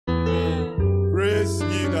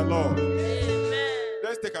the Lord. Amen.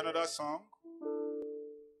 Let's take another song.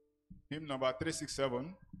 Hymn number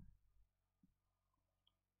 367.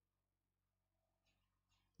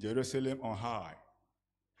 Jerusalem on high.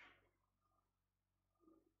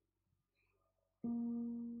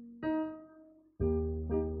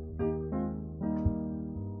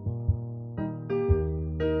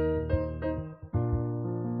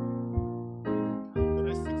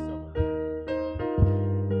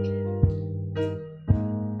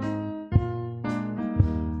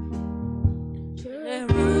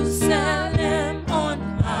 Jerusalem on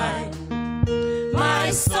high, my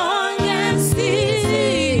song and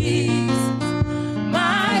steeds,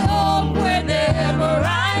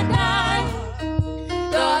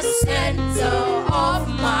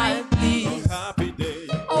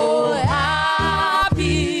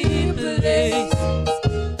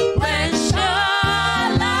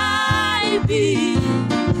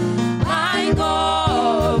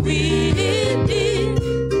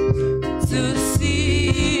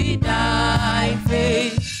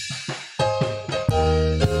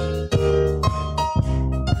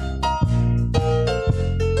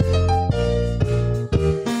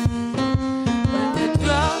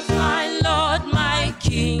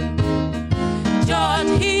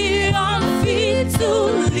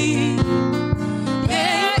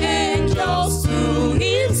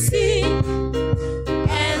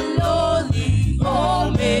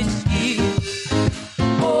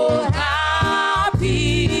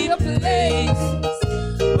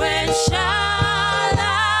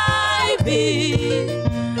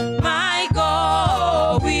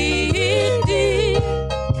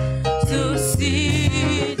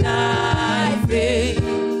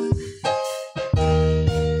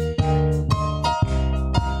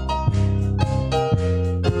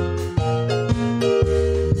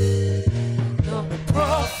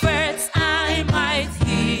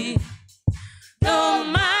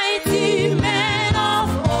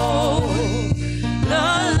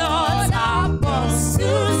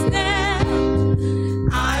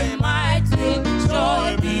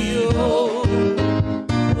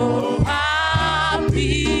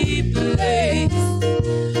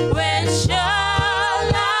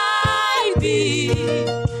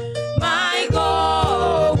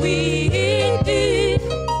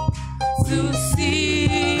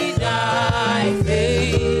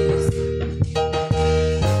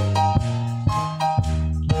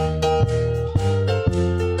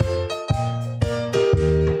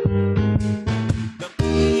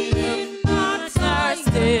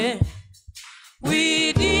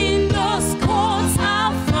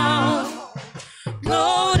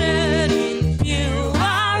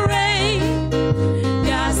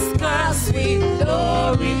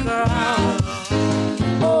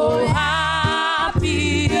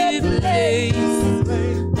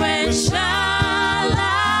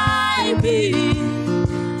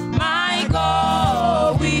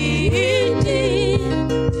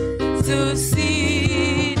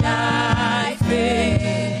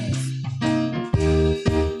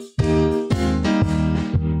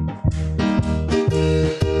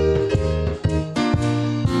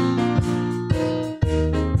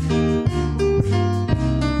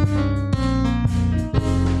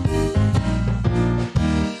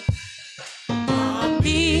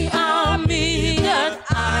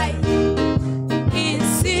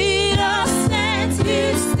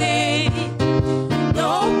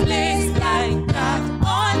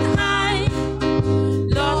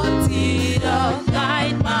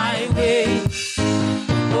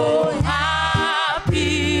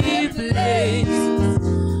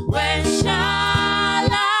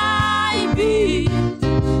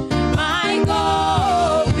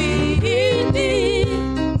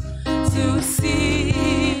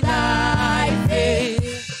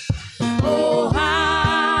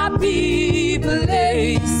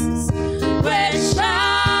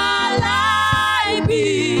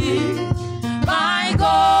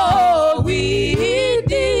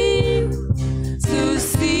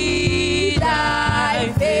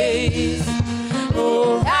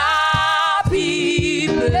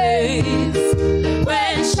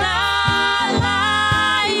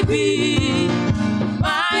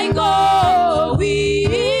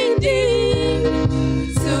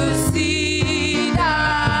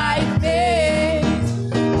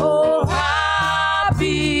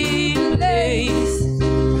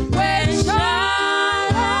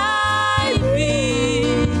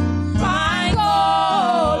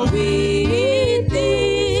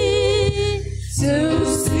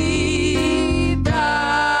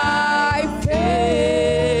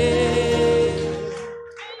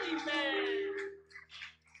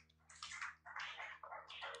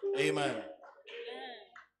 Amen.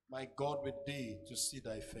 My God with thee to see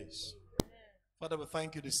thy face. Father, we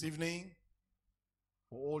thank you this evening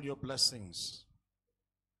for all your blessings.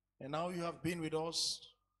 And now you have been with us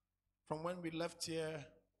from when we left here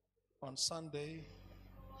on Sunday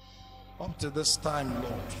up to this time,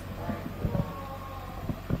 Lord.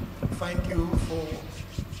 Thank you for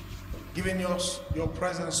giving us your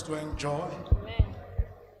presence to enjoy. Amen.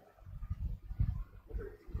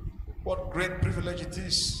 What great privilege it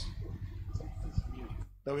is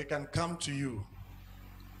that we can come to you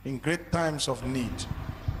in great times of need.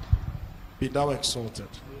 Be thou exalted.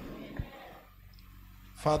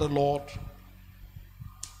 Father, Lord,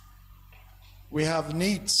 we have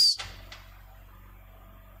needs.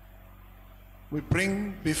 We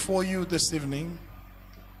bring before you this evening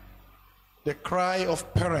the cry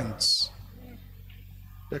of parents,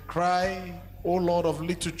 the cry, O Lord, of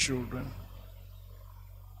little children,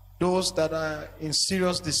 those that are in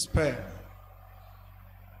serious despair.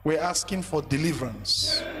 We're asking for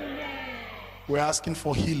deliverance. We're asking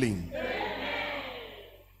for healing.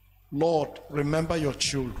 Lord, remember your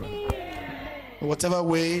children. In whatever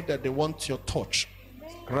way that they want your touch,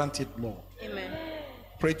 grant it, Lord. Amen.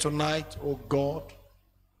 Pray tonight, oh God,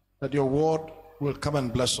 that your word will come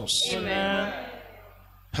and bless us. Amen.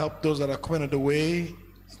 Help those that are coming on the way.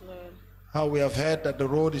 How we have heard that the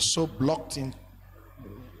road is so blocked in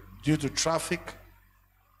due to traffic.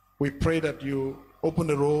 We pray that you open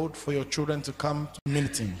the road for your children to come to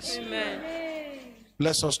meetings. Amen.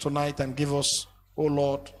 Bless us tonight and give us, oh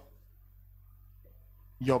Lord,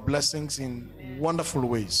 your blessings in wonderful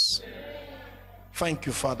ways. Thank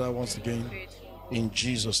you, Father, once again. In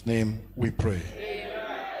Jesus' name we pray.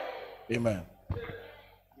 Amen.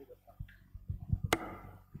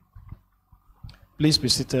 Please be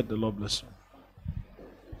seated. The Lord bless you.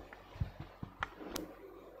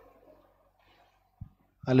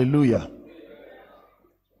 Hallelujah.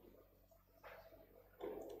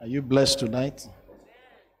 Are you blessed tonight?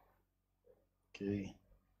 Okay.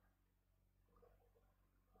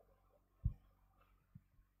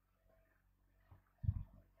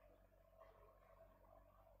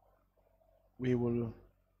 We will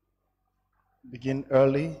begin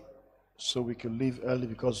early so we can leave early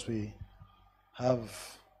because we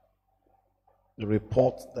have the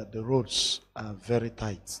report that the roads are very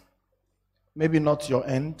tight. Maybe not your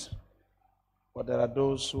end, but there are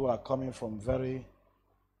those who are coming from very,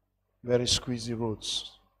 very squeezy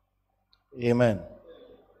roads. Amen.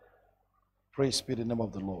 Praise be the name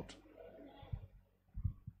of the Lord.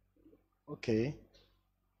 Okay.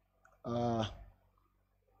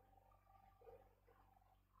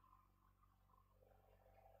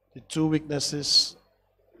 The two witnesses,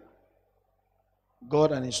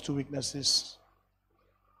 God and his two witnesses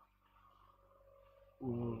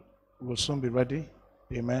will soon be ready.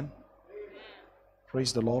 Amen.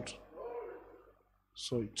 Praise the Lord.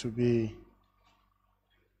 So it will be,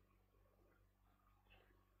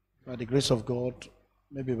 by the grace of God,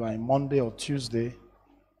 maybe by Monday or Tuesday,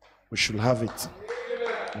 we should have it.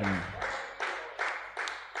 Amen.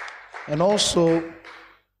 And also,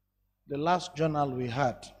 the last journal we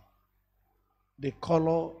had, the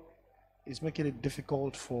color is making it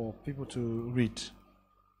difficult for people to read.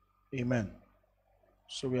 Amen.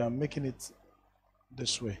 So we are making it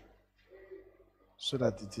this way so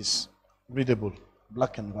that it is readable,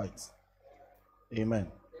 black and white.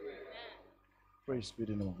 Amen. Praise be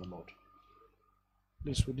the name of the Lord.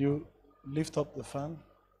 Please, would you lift up the fan?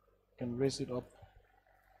 You can raise it up.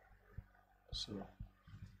 So,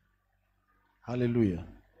 hallelujah.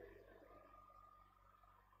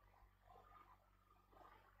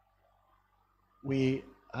 We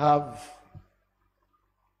have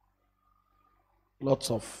lots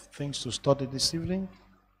of things to study this evening,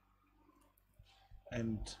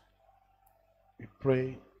 and we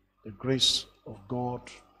pray the grace of God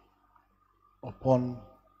upon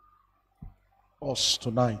us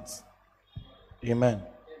tonight. Amen.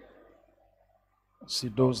 I see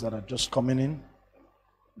those that are just coming in.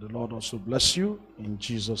 The Lord also bless you in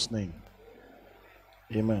Jesus' name.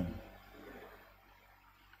 Amen.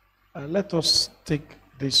 Let us take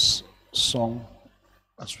this song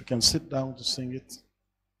as we can sit down to sing it.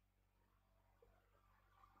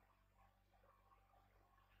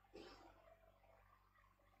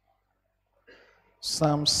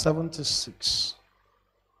 Psalm 76,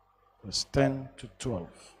 verse 10 to 12.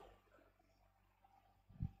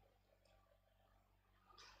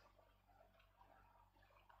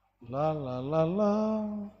 La la la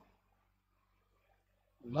la.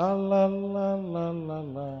 La la la la la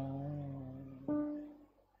la.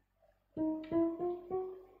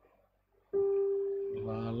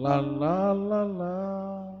 La la la la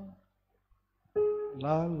la.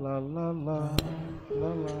 La la la la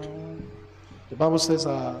la la. The Bible says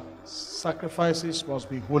our sacrifices must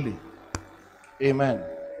be holy. Amen.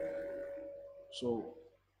 So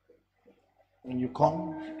when you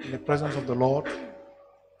come in the presence of the Lord,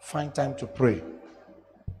 find time to pray.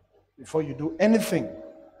 Before you do anything,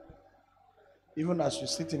 even as you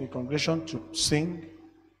sit in the congregation to sing,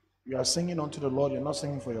 you are singing unto the Lord, you're not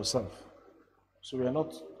singing for yourself. So we are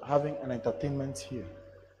not having an entertainment here.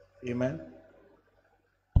 Amen.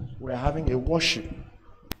 We are having a worship,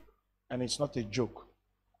 and it's not a joke.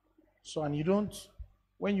 So, and you don't,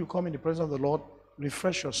 when you come in the presence of the Lord,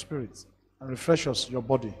 refresh your spirit and refresh your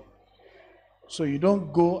body. So you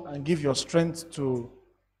don't go and give your strength to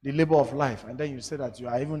the labor of life, and then you say that you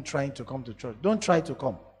are even trying to come to church. Don't try to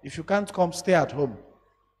come. If you can't come, stay at home.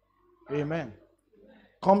 Amen.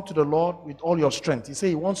 Come to the Lord with all your strength. He said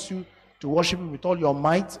he wants you to worship him with all your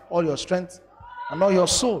might, all your strength, and all your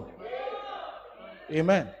soul.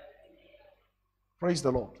 Amen. Praise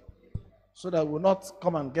the Lord. So that we'll not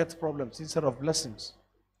come and get problems instead of blessings.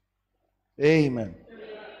 Amen.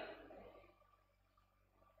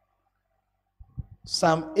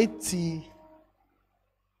 Psalm 80.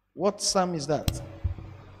 What psalm is that?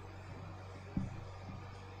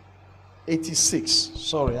 86.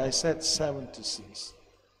 Sorry, I said 76.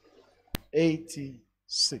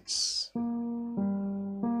 86.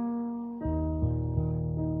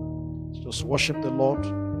 Just worship the Lord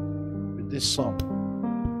with this song.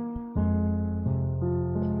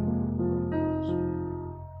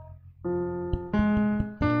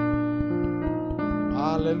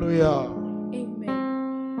 Hallelujah.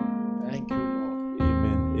 Amen. Thank you, Lord.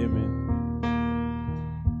 Amen. Amen.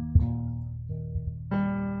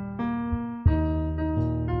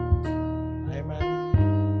 Amen.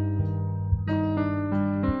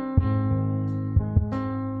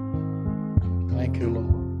 Thank you, Lord.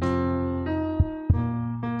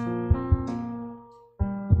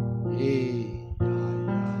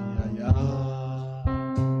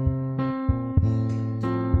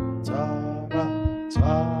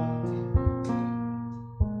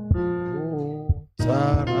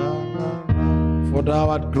 For thou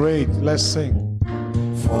art great. Let's sing.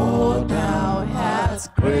 For thou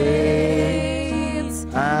hast great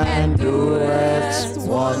and doest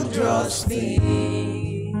wondrous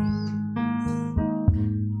things.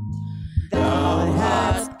 Thou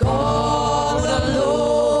hast God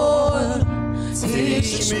alone.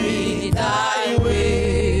 Teach me thy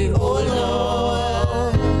way, O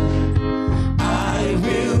Lord. I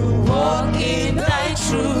will walk in thy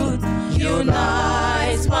truth.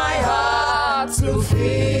 Unite my heart to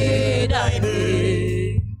fear thy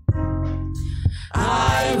name.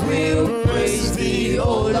 I will praise thee,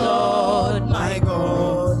 O Lord, my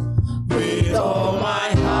God, with all my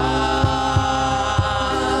heart,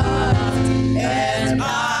 and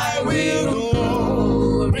I will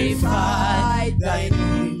glorify thy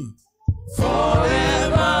name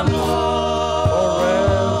forevermore.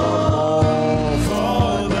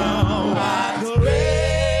 For thou art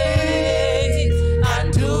great and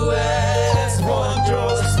doest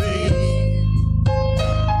wondrous things.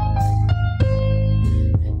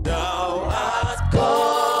 Thou art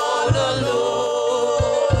God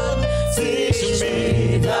alone. Teach me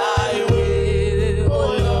thy way, O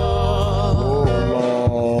Lord.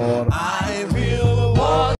 I will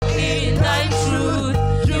walk in thy truth.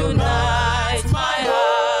 Unite my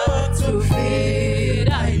heart to fear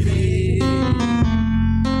thy name.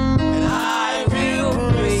 And I will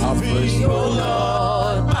praise thee, O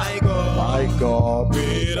Lord, my God,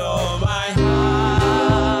 with all my heart,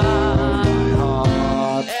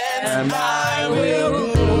 and I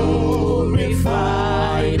will glorify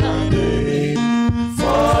thy name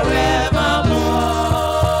forevermore.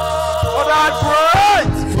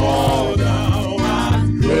 For thou art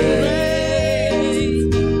great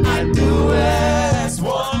and doest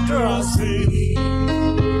wondrous things.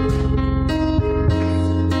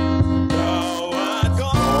 Thou art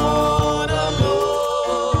God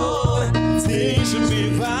alone. Teach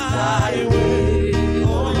me thy way, O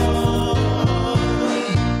Lord.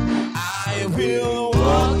 I will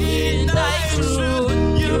walk in thy truth.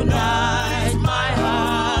 Unite my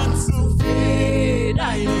heart to fear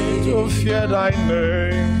thy name. To fear thy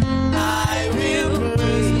name. I will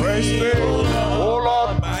praise thee, O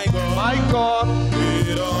Lord, my God,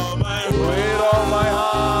 with all my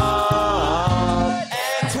heart,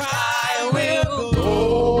 and I will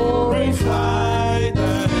glorify thy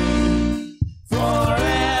name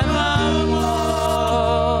forevermore.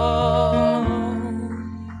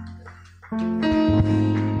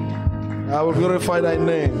 I will glorify thy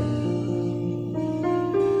name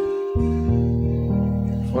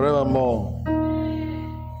forevermore.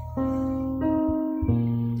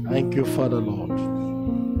 Thank you, Father Lord.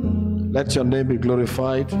 Let your name be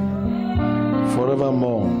glorified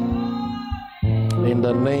forevermore. In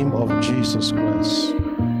the name of Jesus Christ.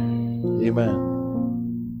 Amen.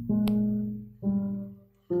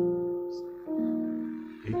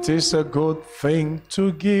 It is a good thing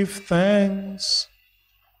to give thanks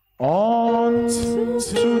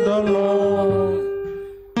unto the Lord.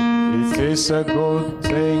 It is a good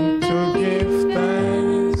thing to give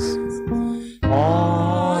thanks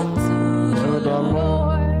unto the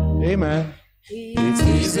Lord. Amen. It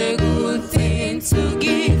is a good thing to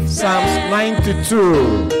give Psalms 92.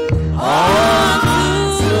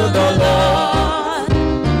 unto the Lord.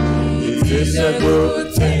 It is a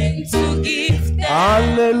good thing to give thanks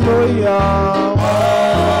Hallelujah.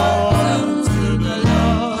 unto the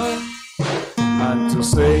Lord. And to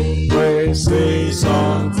sing praises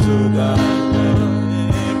unto thy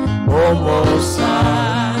name, O Most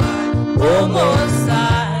High, O Most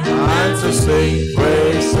High. And to sing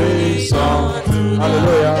praises unto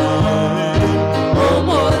Hallelujah, O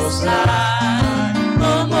Most High,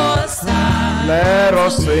 O Most High. let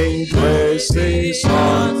us sing praises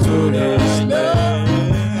unto his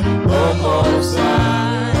name, O Most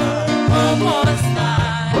High, O Most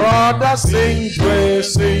High. brother, sing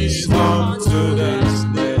praises unto his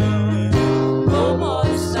name, O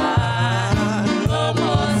Most High, O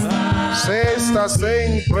Most High. sister,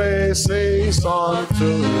 sing praises unto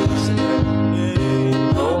his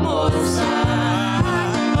name, O Most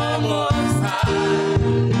High, O Most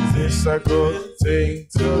High. it's a good thing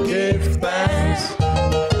to give thanks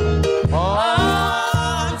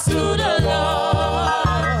Unto the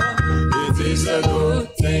Lord. It is a good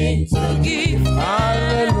thing to give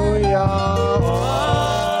Hallelujah,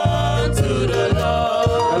 unto the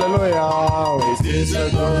Lord. Hallelujah, It is a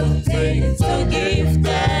good thing to give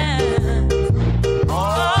thanks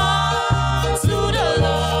unto the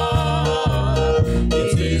Lord.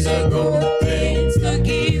 It is a good thing to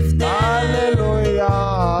give thanks Hallelujah,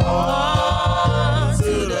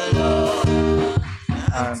 unto the Lord.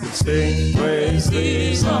 and sing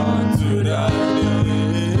praises Unto the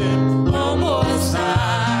name, O Most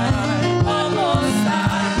High, O Most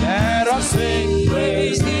High. let us sing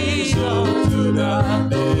Praises unto the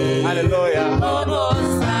name, Hallelujah, O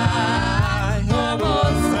Most High, O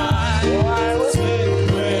Most High. I will sing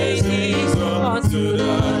Praises unto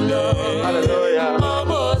the name, Hallelujah, O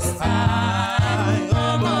Most High,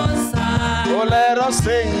 O Most High. oh let us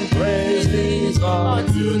sing praises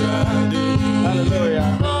Unto the name,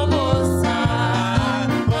 Hallelujah, O Most High,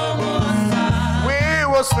 O Most High. we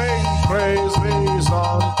will sing praises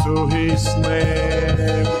unto his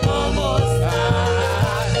name, O Most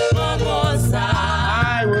High, O Most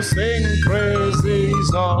High. I will sing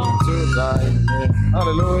praises unto thy name,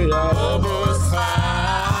 Hallelujah, O Most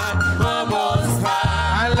High, O Most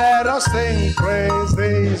High. and let us sing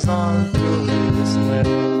praises unto his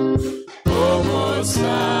name, O Most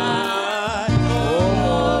High, O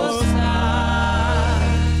Most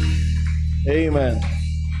High. Amen.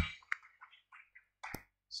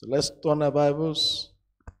 So let's turn our Bibles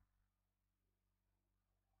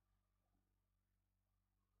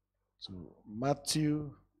to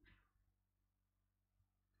Matthew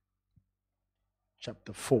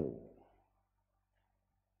chapter 4.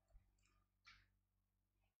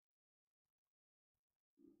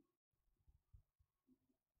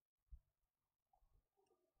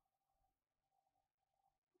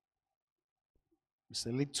 It's a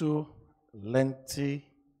little lengthy,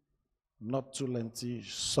 not too lengthy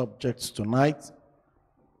subject tonight.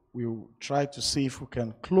 We'll try to see if we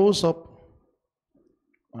can close up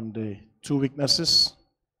on the two weaknesses.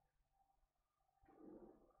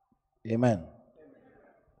 Amen.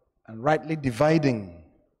 And rightly dividing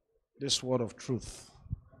this word of truth.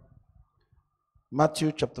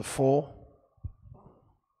 Matthew chapter 4.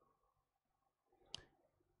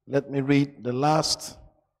 Let me read the last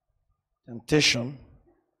temptation,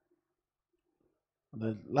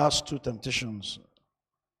 the last two temptations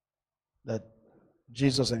that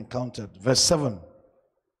Jesus encountered. Verse 7.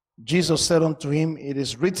 Jesus said unto him, it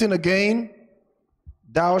is written again,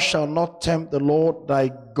 thou shalt not tempt the Lord thy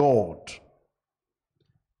God.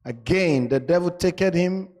 Again, the devil taketh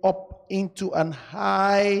him up into an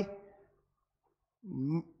high,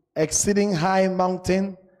 exceeding high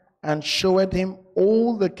mountain, and showed him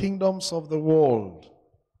all the kingdoms of the world,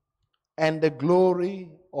 and the glory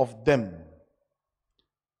of them,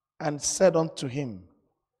 and said unto him,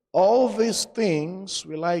 all these things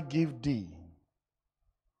will I give thee.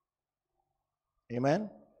 Amen.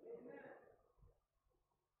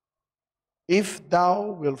 If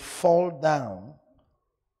thou wilt fall down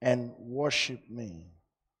and worship me.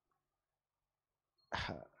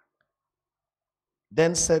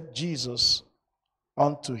 Then said Jesus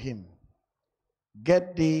unto him,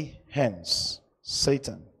 Get thee hence,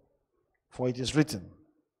 Satan, for it is written,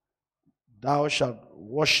 Thou shalt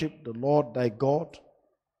worship the Lord thy God,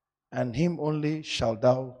 and him only shalt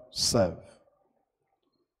thou serve.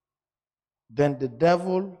 Then the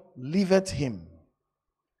devil leaveth him,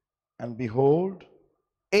 and behold,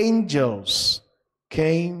 angels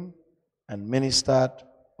came and ministered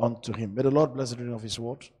unto him. May the Lord bless the reading of his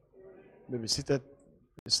word. May be seated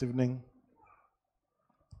this evening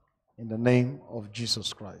in the name of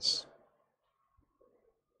Jesus Christ.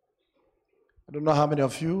 I don't know how many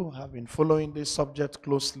of you have been following this subject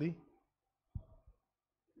closely.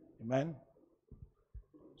 Amen.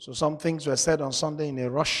 So some things were said on Sunday in a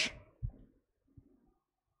rush.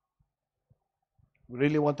 We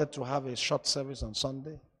really wanted to have a short service on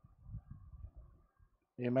Sunday.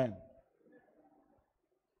 Amen.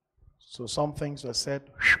 So some things were said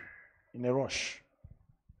in a rush.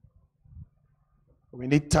 We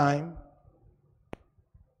need time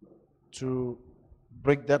to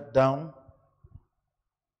break that down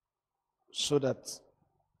so that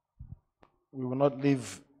we will not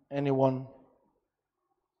leave anyone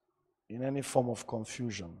in any form of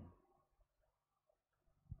confusion.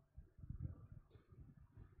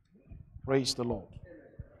 Praise the Lord.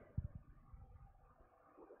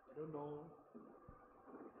 I don't know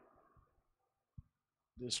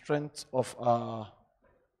the strength of our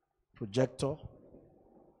projector.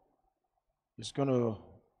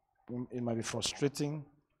 It might be frustrating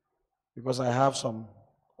because I have some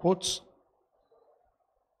quotes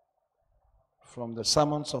from the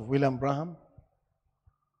sermons of William Branham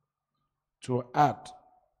to add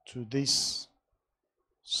to this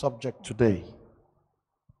subject today.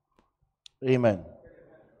 Amen.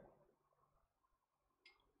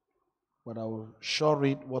 But I will sure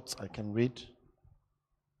read what I can read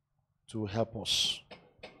to help us.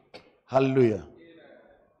 Hallelujah.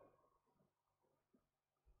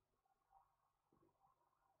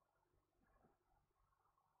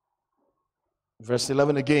 Verse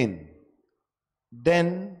 11 again.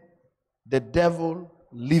 Then the devil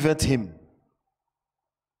leaveth him,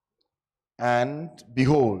 and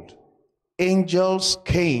behold, angels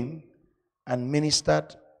came and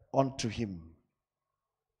ministered unto him.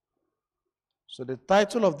 So the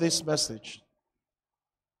title of this message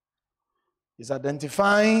is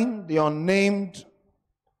identifying the unnamed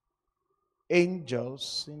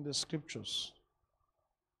angels in the scriptures.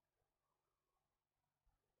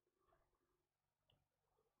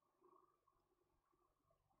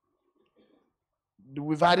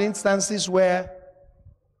 We've had instances where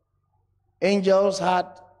angels had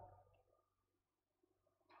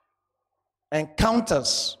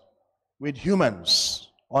encounters with humans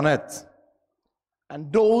on earth. And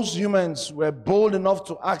those humans were bold enough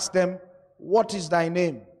to ask them, what is thy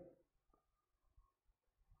name?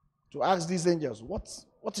 To ask these angels,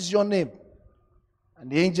 what is your name? And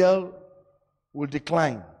the angel will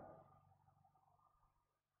decline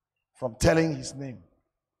from telling his name.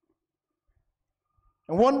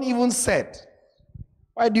 And one even said,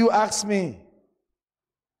 why do you ask me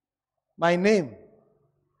my name,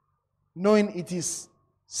 knowing it is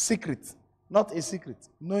secret? Not a secret,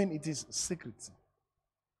 knowing it is secret.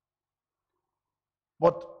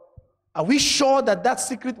 But are we sure that that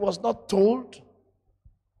secret was not told?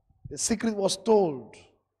 The secret was told.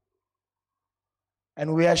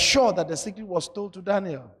 And we are sure that the secret was told to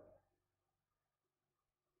Daniel.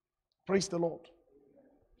 Praise the Lord.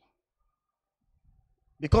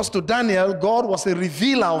 Because to Daniel, God was a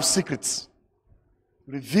revealer of secrets.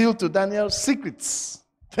 Revealed to Daniel secrets,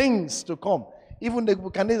 things to come. Even the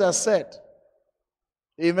Nebuchadnezzar said,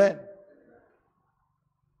 Amen,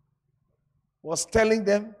 was telling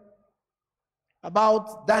them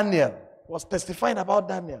about Daniel, was testifying about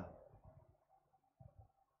Daniel.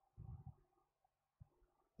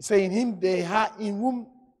 He said, in him in whom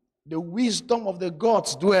the wisdom of the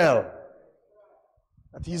gods dwell.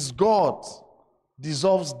 That his God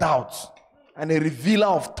dissolves doubt and a revealer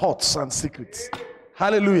of thoughts and secrets.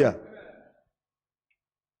 Hallelujah.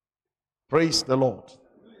 Praise the Lord.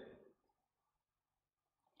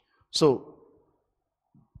 So,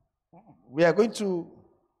 we are going to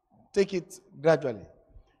take it gradually.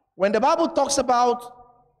 When the Bible talks about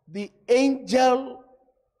the angel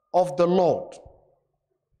of the Lord,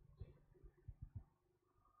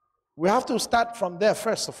 we have to start from there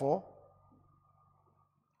first of all.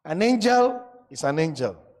 An angel is an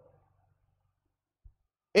angel.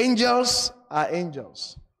 Angels are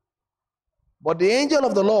angels. But the angel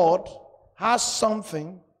of the Lord has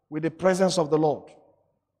something with the presence of the Lord.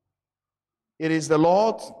 It is the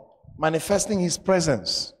Lord manifesting his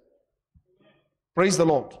presence. Praise the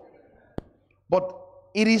Lord. But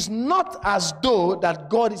it is not as though that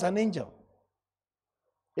God is an angel.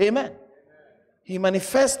 Amen. He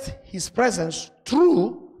manifests his presence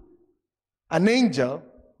through an angel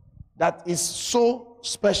that is so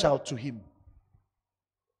special to him.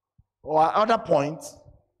 Or at other points,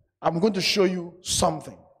 I'm going to show you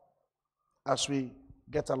something as we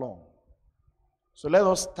get along. So let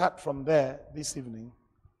us start from there this evening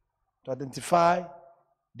to identify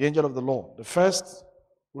the angel of the Lord. The first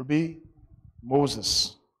will be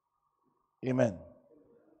Moses. Amen.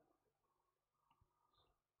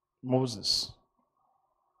 Moses.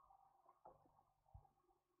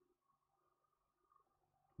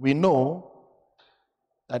 We know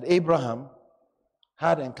that Abraham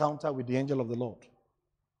had an encounter with the angel of the Lord.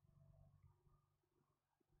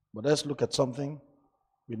 But let's look at something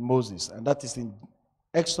with Moses, and that is in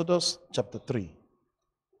Exodus chapter 3.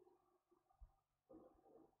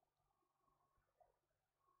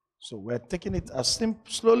 So we're taking it as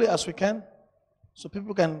slowly as we can, so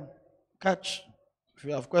people can catch. If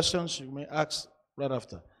you have questions, you may ask right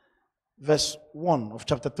after. Verse 1 of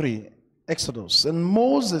chapter 3, Exodus. And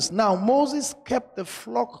Moses kept the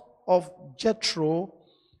flock of Jethro,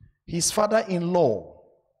 his father-in-law,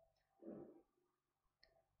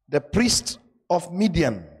 the priest of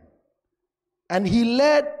Midian. And he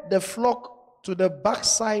led the flock to the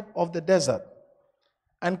backside of the desert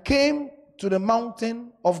and came to the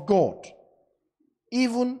mountain of God,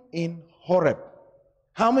 even in Horeb.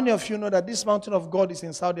 How many of you know that this mountain of God is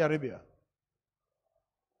in Saudi Arabia?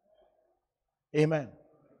 Amen.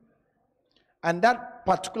 And that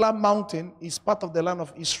particular mountain is part of the land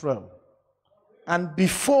of Israel. And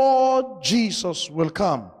before Jesus will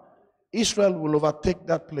come, Israel will overtake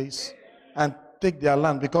that place and take their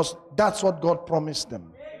land, because that's what God promised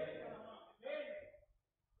them.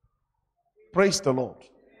 Praise the Lord.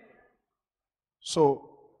 So,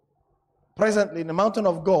 presently in the mountain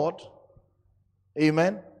of God,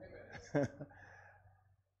 amen,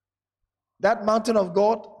 that mountain of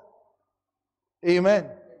God, amen,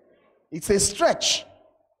 it's a stretch,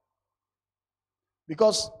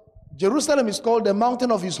 because Jerusalem is called the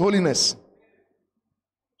mountain of his holiness.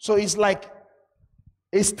 So it's like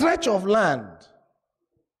a stretch of land,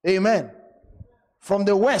 amen, from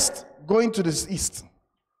the west going to the east.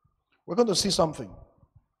 We're going to see something.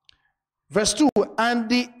 Verse 2, and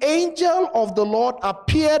the angel of the Lord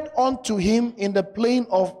appeared unto him in the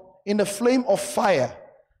flame of fire,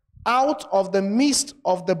 out of the midst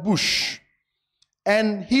of the bush.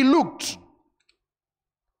 And he looked,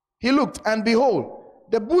 and behold,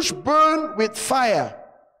 the bush burned with fire,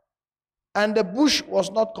 and the bush was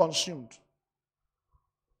not consumed.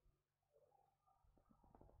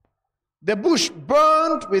 The bush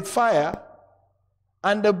burned with fire,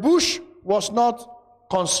 and the bush was not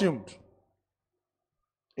consumed.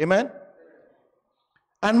 Amen.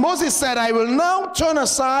 And Moses said, I will now turn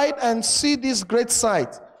aside and see this great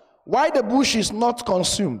sight, why the bush is not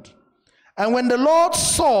consumed. And when the Lord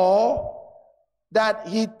saw that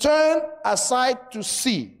he turned aside to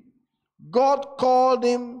see, God called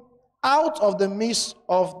him out of the midst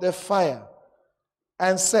of the fire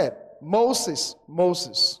and said, Moses,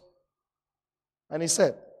 Moses. And he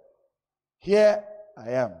said, here I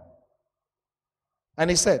am. And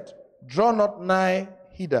he said, draw not nigh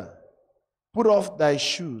hither, put off thy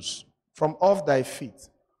shoes from off thy feet,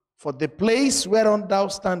 for the place whereon thou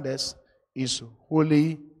standest is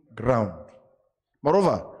holy ground.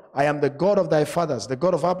 Moreover, I am the God of thy fathers, the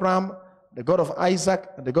God of Abraham, the God of Isaac,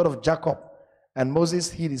 and the God of Jacob. And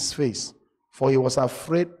Moses hid his face, for he was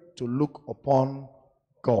afraid to look upon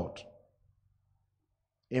God.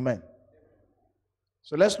 Amen.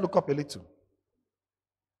 So let's look up a little.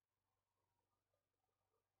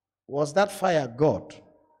 Was that fire God?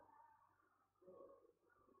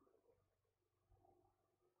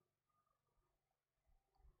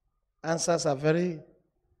 Answers are very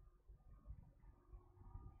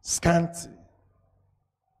scanty.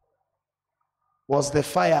 Was the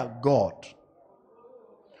fire God?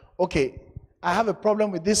 Okay, I have a problem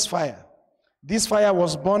with this fire. This fire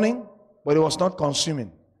was burning, but it was not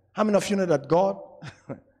consuming. How many of you know that God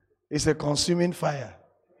is a consuming fire?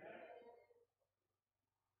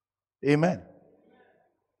 Amen.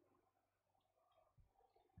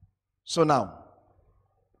 So now,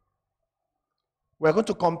 we're going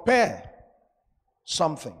to compare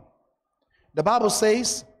something. The Bible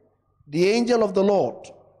says, the angel of the Lord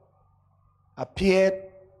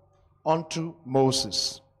appeared unto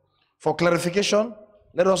Moses. For clarification,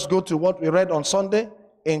 let us go to what we read on Sunday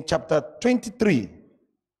in chapter 23,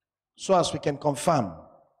 so as we can confirm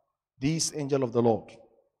this angel of the Lord.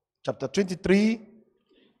 Chapter 23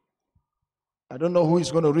 I don't know who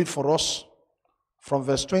is going to read for us from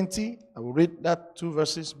verse 20. I will read that 2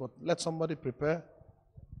 verses, but let somebody prepare.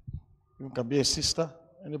 You can be a sister,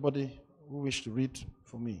 anybody who wish to read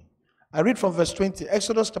for me. I read from verse 20,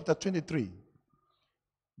 Exodus chapter 23.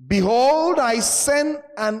 Behold, I send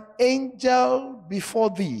an angel before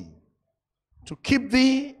thee to keep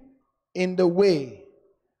thee in the way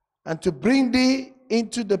and to bring thee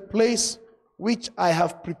into the place which I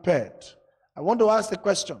have prepared. I want to ask the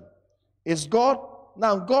question. Is God,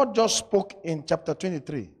 now God just spoke in chapter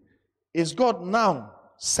 23. Is God now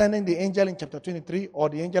sending the angel in chapter 23 or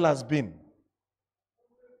the angel has been?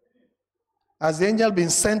 Has the angel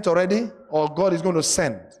been sent already or God is going to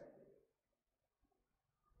send?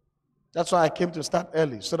 That's why I came to start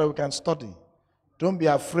early so that we can study. Don't be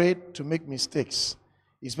afraid to make mistakes.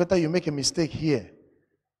 It's better you make a mistake here.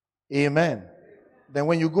 Amen. Then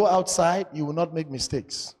when you go outside, you will not make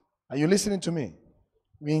mistakes. Are you listening to me?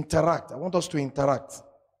 We interact. I want us to interact.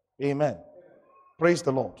 Amen. Praise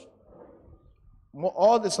the Lord.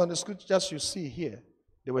 All the Sunday school teachers you see here,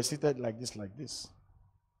 they were seated like this.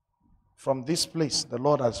 From this place, the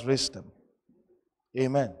Lord has raised them.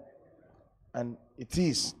 Amen. And it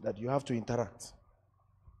is that you have to interact.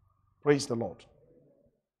 Praise the Lord.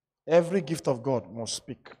 Every gift of God must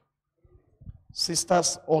speak.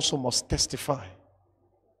 Sisters also must testify.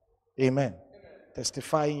 Amen.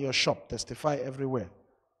 Testify in your shop. Testify everywhere.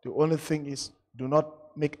 The only thing is, do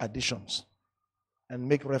not make additions and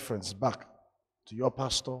make reference back to your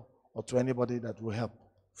pastor or to anybody that will help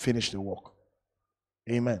finish the work.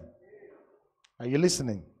 Amen. Are you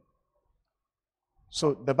listening?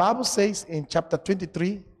 So the Bible says in chapter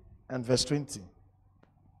 23 and verse 20,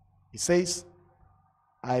 it says,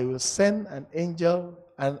 I will send an angel,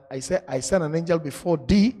 and I send an angel before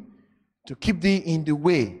thee to keep thee in the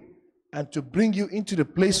way and to bring you into the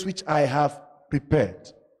place which I have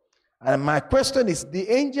prepared. And my question is, the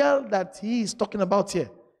angel that he is talking about here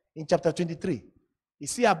in chapter 23,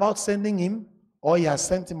 is he about sending him or he has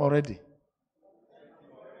sent him already?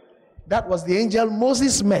 That was the angel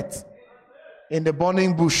Moses met in the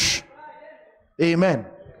burning bush. Amen.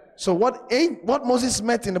 So what Moses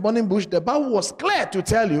met in the burning bush, the Bible was clear to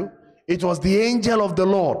tell you, it was the angel of the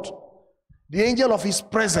Lord, the angel of his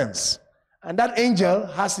presence. And that angel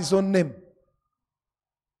has his own name.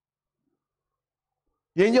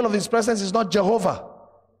 The angel of his presence is not Jehovah.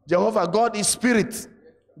 Jehovah, God is spirit.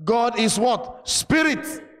 God is what? Spirit.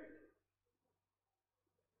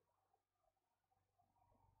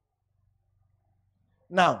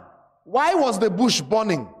 Now, why was the bush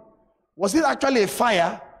burning? Was it actually a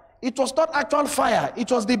fire? It was not actual fire.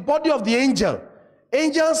 It was the body of the angel.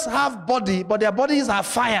 Angels have body, but their bodies are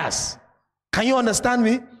fires. Can you understand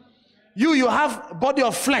me? You have body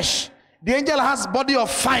of flesh. The angel has body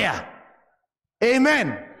of fire.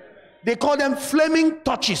 Amen. They call them flaming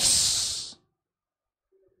torches.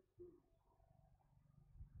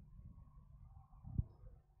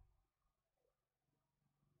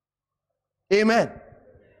 Amen.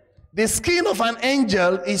 The skin of an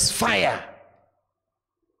angel is fire.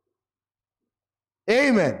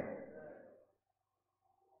 Amen.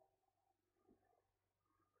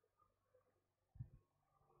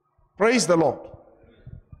 Praise the Lord.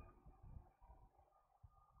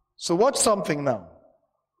 So watch something now.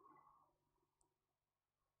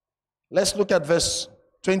 Let's look at verse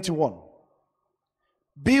 21.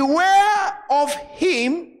 Beware of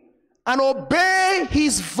him and obey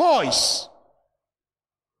his voice.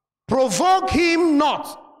 Provoke him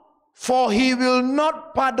not, for he will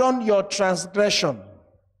not pardon your transgressions.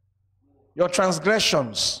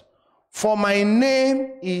 For my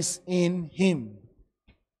name is in him.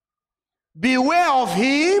 Beware of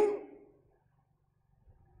him.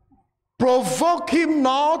 Provoke him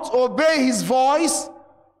not, obey his voice,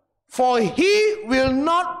 for he will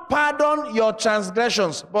not pardon your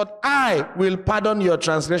transgressions, but I will pardon your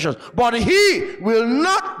transgressions. But he will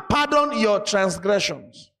not pardon your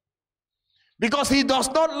transgressions, because he does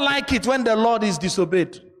not like it when the Lord is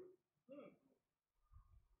disobeyed.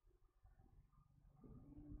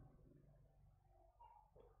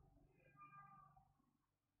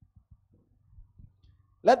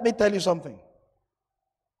 Let me tell you something.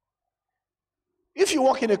 If you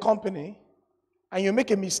work in a company and you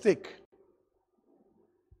make a mistake,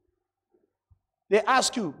 they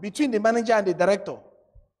ask you, between the manager and the director,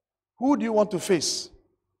 who do you want to face?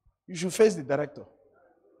 You should face the director.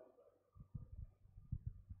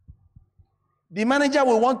 The manager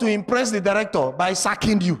will want to impress the director by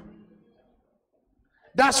sacking you.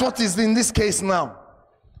 That's what is in this case now.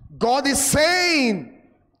 God is saying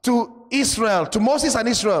to Israel, to Moses and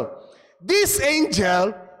Israel, this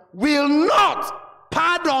angel will not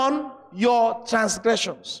pardon your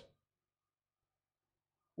transgressions.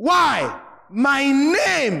 Why? My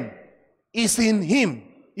name is in him.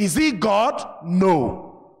 Is he God? No.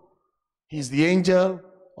 He's the angel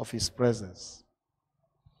of his presence.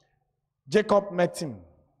 Jacob met him.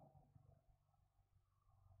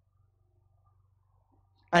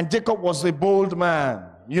 And Jacob was a bold man.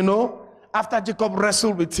 You know, after Jacob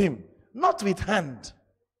wrestled with him, not with hand.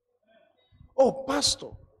 Oh, pastor,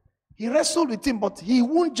 he wrestled with him, but he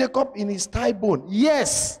wounded Jacob in his thigh bone.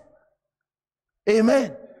 Yes.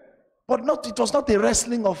 Amen. But not, it was not a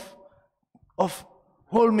wrestling of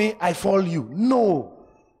hold me, I fall you. No.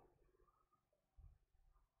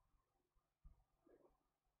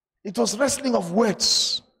 It was wrestling of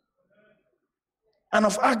words and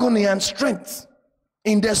of agony and strength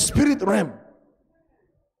in the spirit realm.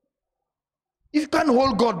 If you can't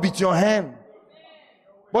hold God with your hand,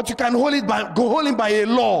 but you can hold him by a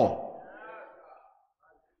law.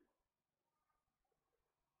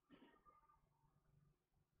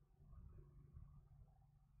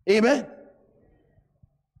 Amen.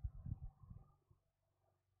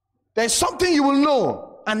 There's something you will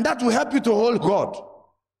know, and that will help you to hold God.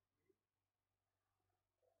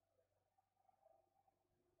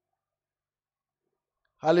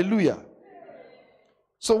 Hallelujah.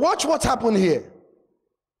 So watch what happened here.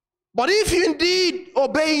 But if you indeed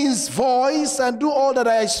obey his voice and do all that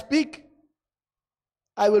I speak,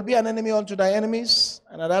 I will be an enemy unto thy enemies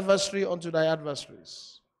and an adversary unto thy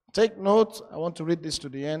adversaries. Take note, I want to read this to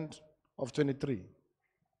the end of 23.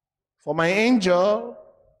 For my angel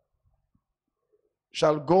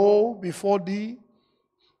shall go before thee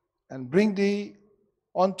and bring thee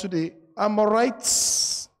unto the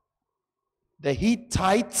Amorites, the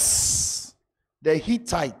Hittites, the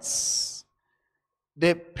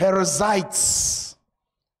Perizzites,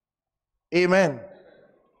 amen,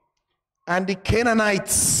 and the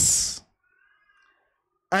Canaanites,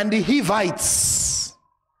 and the Hivites,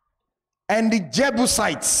 and the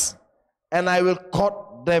Jebusites, and I will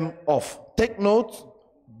cut them off. Take note,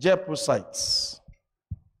 Jebusites.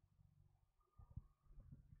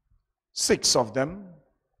 6 of them,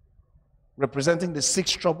 representing the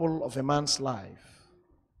 6th trouble of a man's life.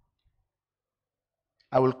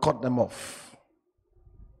 I will cut them off.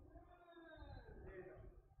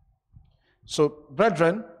 So,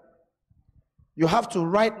 brethren, you have to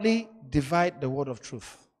rightly divide the word of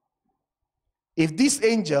truth. If this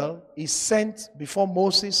angel is sent before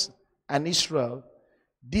Moses and Israel,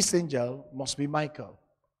 this angel must be Michael.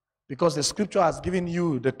 Because the scripture has given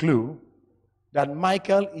you the clue that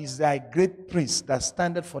Michael is thy great priest that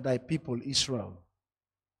standeth for thy people Israel.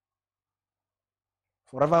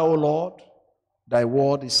 Forever, O Lord, thy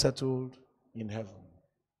word is settled in heaven.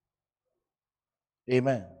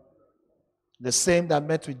 Amen. The same that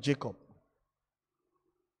met with Jacob.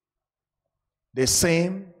 The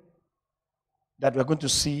same that we're going to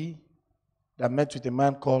see that met with a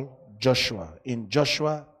man called Joshua in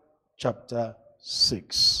Joshua chapter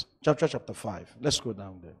 6. Chapter 5. Let's go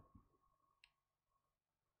down there.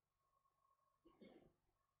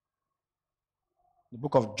 The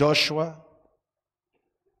book of Joshua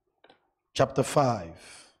chapter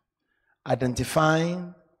 5.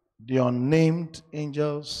 Identifying the unnamed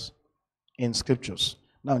angels in scriptures.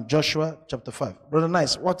 Now, Joshua chapter 5. Brother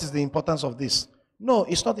Nice, what is the importance of this? No,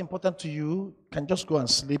 it's not important to you. You can just go and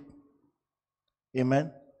sleep.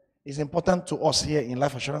 Amen. It's important to us here in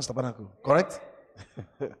Life Assurance Tabernacle. Correct?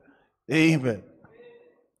 Amen.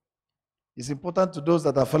 It's important to those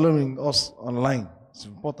that are following us online. It's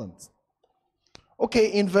important.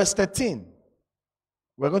 Okay, in verse 13,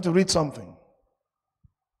 we're going to read something.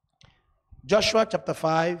 Joshua chapter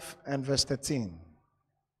 5 and verse 13.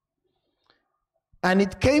 And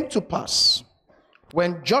it came to pass,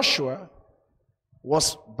 when Joshua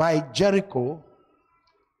was by Jericho,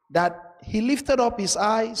 that he lifted up his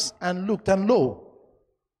eyes and looked, and lo,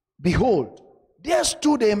 behold, there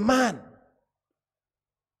stood a man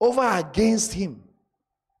over against him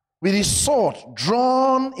with his sword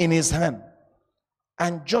drawn in his hand.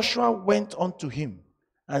 And Joshua went unto him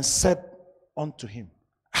and said unto him,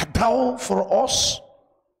 art thou for us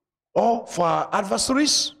or for our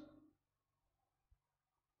adversaries?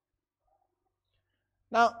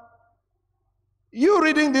 Now, you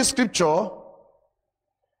reading this scripture,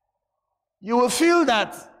 you will feel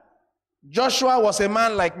that Joshua was a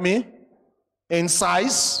man like me in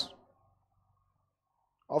size.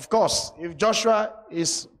 Of course, if Joshua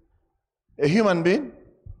is a human being,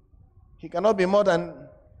 he cannot be more than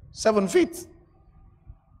 7 feet.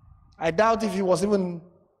 I doubt if he was even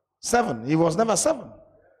 7. He was never 7.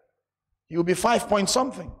 He will be 5 point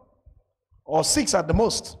something or 6 at the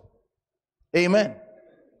most. Amen.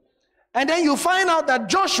 And then you find out that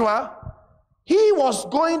Joshua, he was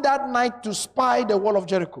going that night to spy the wall of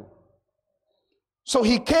Jericho. So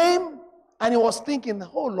he came and he was thinking,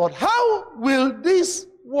 oh Lord, how will this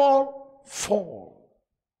wall fall?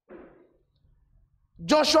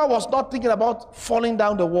 Joshua was not thinking about falling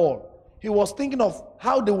down the wall. He was thinking of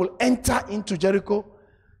how they will enter into Jericho.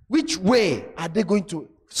 Which way are they going to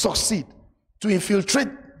succeed to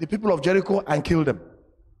infiltrate the people of Jericho and kill them?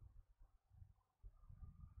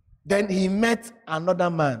 Then he met another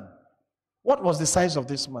man. What was the size of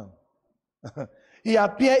this man? He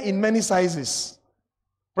appeared in many sizes.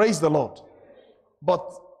 Praise the Lord. But,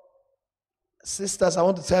 sisters, I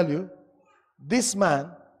want to tell you, this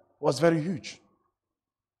man was very huge.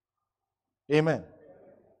 Amen.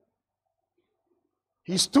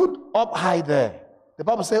 He stood up high there. The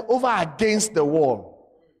Bible says, over against the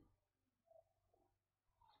wall.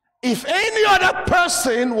 If any other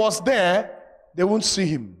person was there, they wouldn't see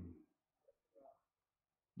him.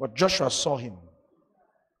 But Joshua saw him.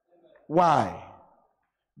 Why?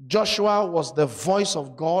 Joshua was the voice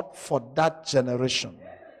of God for that generation.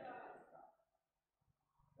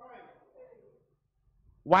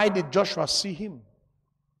 Why did Joshua see him?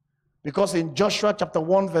 Because in Joshua chapter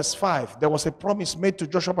 1 verse 5, there was a promise made to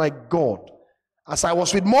Joshua by God. As I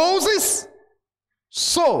was with Moses,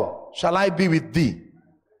 so shall I be with thee,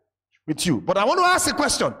 with you. But I want to ask a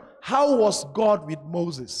question. How was God with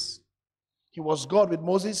Moses? He was God with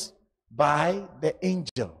Moses by the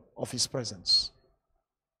angel of his presence.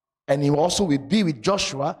 And he also will be with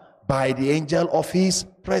Joshua by the angel of his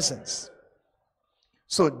presence.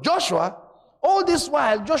 So Joshua, all this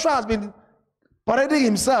while, Joshua has been parading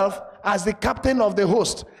himself as the captain of the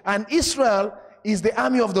host. And Israel is the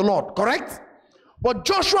army of the Lord, correct? But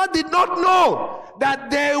Joshua did not know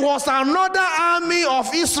that there was another army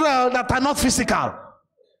of Israel that are not physical.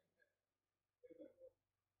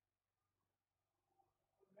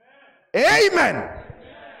 Amen.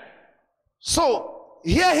 So,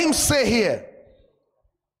 hear him say here.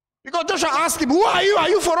 Because Joshua asked him, who are you? Are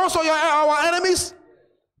you for us or our enemies?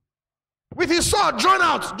 With his sword drawn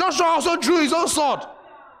out, Joshua also drew his own sword.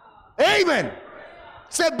 Amen.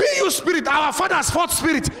 Say, be you spirit, our fathers fought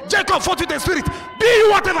spirit. Jacob fought with the spirit. Be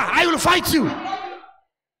you whatever, I will fight you.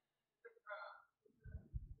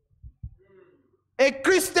 A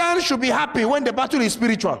Christian should be happy when the battle is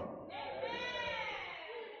spiritual.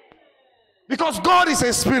 Because God is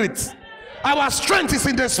a spirit. Our strength is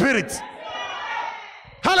in the spirit.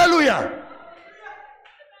 Hallelujah.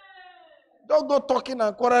 Don't go talking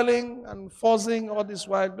and quarreling and fussing all this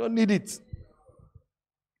while. Don't need it.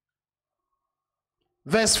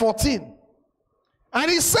 Verse 14.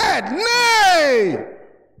 And he said, nay,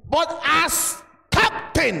 but as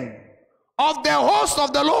captain of the host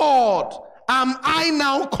of the Lord am I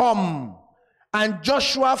now come. And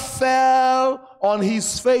Joshua fell on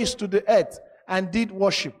his face to the earth and did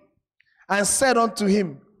worship, and said unto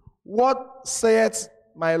him, what saith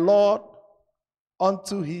my Lord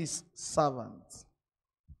unto his servant?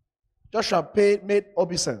 Joshua made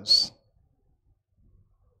obeisance.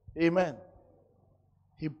 Amen.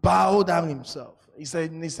 He bowed down himself. He's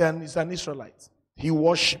an Israelite. He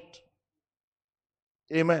worshipped.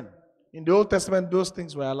 Amen. In the Old Testament, those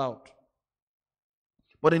things were allowed.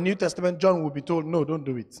 But in the New Testament, John will be told, no, don't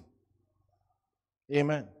do it.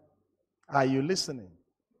 Amen. Are you listening?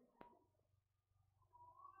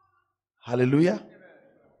 Hallelujah.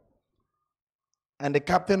 And the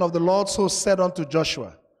captain of the Lord so said unto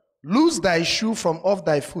Joshua, loose thy shoe from off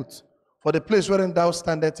thy foot, for the place wherein thou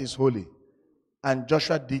standest is holy. And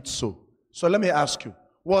Joshua did so. So let me ask you,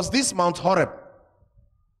 was this Mount Horeb?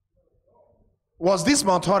 Was this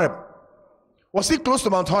Mount Horeb? Was it close to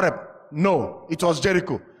Mount Horeb? No, it was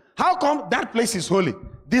Jericho. How come that place is holy?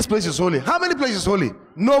 This place is holy. How many places is holy?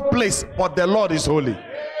 No place, but the Lord is holy.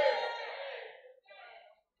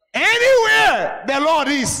 Anywhere the Lord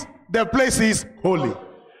is, the place is holy.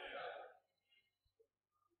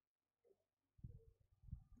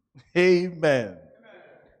 Amen.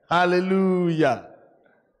 Hallelujah.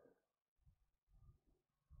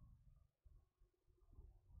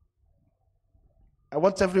 I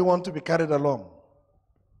want everyone to be carried along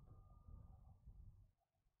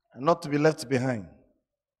and not to be left behind.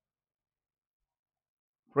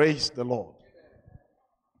 Praise the Lord.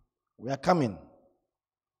 We are coming.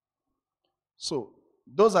 So,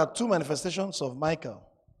 those are two manifestations of Michael.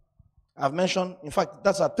 I've mentioned, in fact,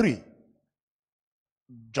 that's three.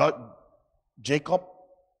 Jacob,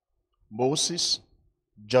 Moses,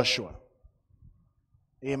 Joshua.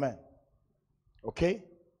 Amen. Okay?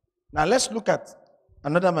 Now let's look at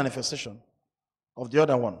another manifestation of the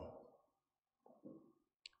other one.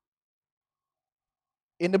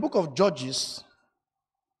 In the book of Judges,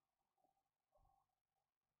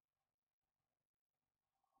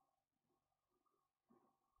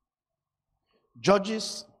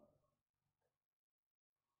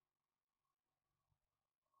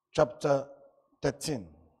 chapter 13.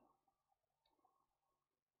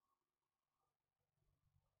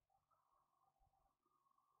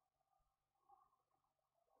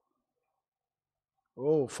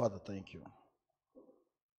 Oh, Father, thank you.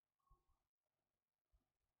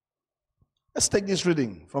 Let's take this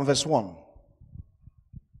reading from verse 1.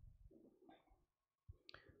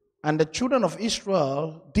 And the children of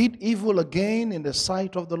Israel did evil again in the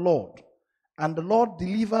sight of the Lord, and the Lord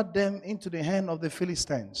delivered them into the hand of the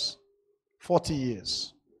Philistines 40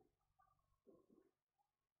 years.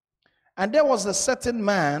 And there was a certain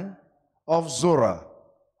man of Zorah,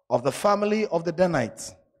 of the family of the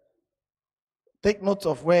Danites. Take note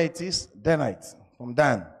of where it is, Danites, from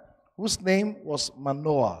Dan, whose name was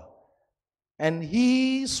Manoah. And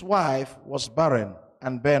his wife was barren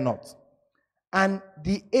and bare not. And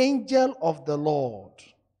the angel of the Lord,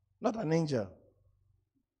 not an angel,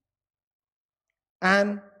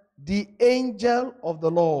 and the angel of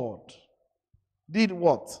the Lord did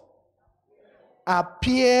what?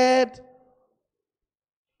 Appeared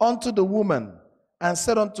unto the woman and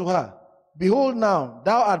said unto her, Behold now,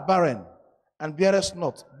 thou art barren and bearest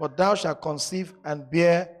not, but thou shalt conceive and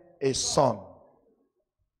bear a son.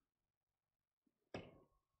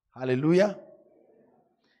 Hallelujah.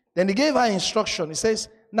 Then he gave her instruction. He says,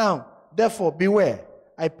 Now, therefore, beware,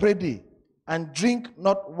 I pray thee, and drink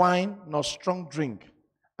not wine nor strong drink,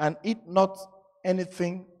 and eat not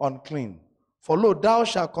anything unclean. For lo, thou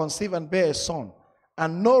shalt conceive and bear a son,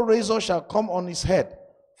 and no razor shall come on his head,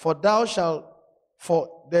 for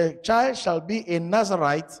the child shall be a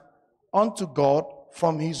Nazarite unto God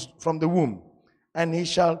from the womb, and he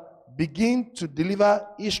shall begin to deliver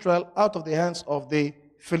Israel out of the hands of the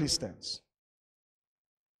Philistines.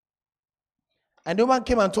 And the woman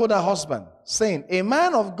came and told her husband, saying, A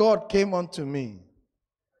man of God came unto me.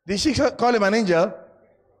 Did she call him an angel?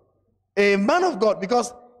 A man of God,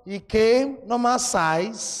 because he came normal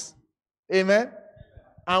size, amen,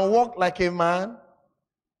 and walked like a man.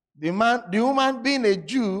 The woman being a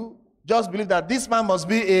Jew, just believed that this man must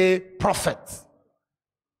be a prophet.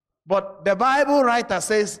 But the Bible writer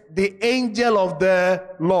says, the angel of the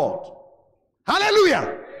Lord.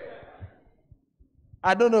 Hallelujah.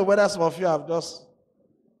 I don't know whether some of you have just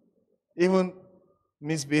even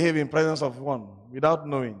misbehaved in presence of one without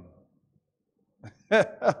knowing.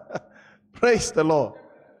 Praise the Lord.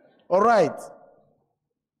 All right.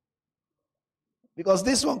 Because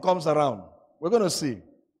this one comes around. We're going to see.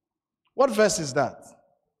 What verse is that?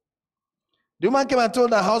 The woman came and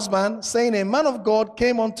told her husband, saying, A man of God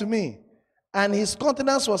came unto me, and his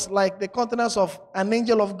countenance was like the countenance of an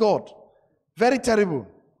angel of God. Very terrible.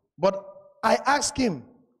 But I asked him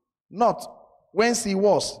not whence he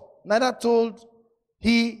was, neither told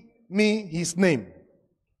he me his name.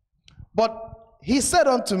 But he said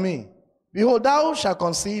unto me, Behold, thou shalt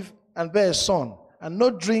conceive and bear a son, and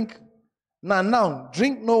drink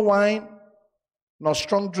no wine, nor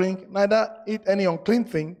strong drink, neither eat any unclean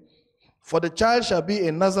thing, for the child shall be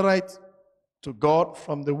a Nazarite to God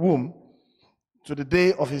from the womb to the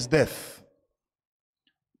day of his death.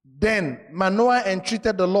 Then Manoah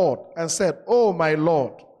entreated the Lord and said, O my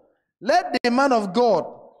Lord, let the man of God,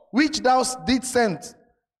 which thou didst send,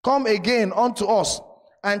 come again unto us,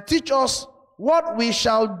 and teach us what we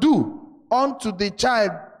shall do unto the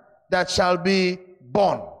child that shall be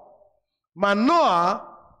born. Manoah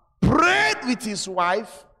prayed with his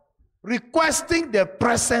wife, requesting the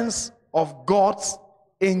presence of God's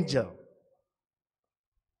angel.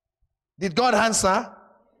 Did God answer?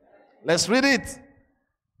 Let's read it.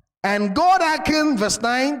 And God hearkened, verse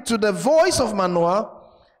 9, to the voice of Manoah,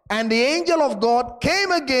 and the angel of God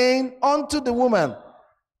came again unto the woman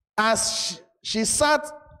as she sat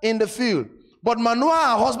in the field. But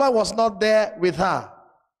Manoah, her husband, was not there with her,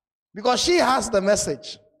 because she has the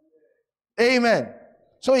message. Amen.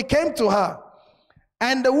 So he came to her,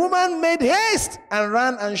 and the woman made haste and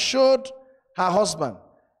ran and showed her husband,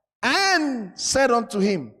 and said unto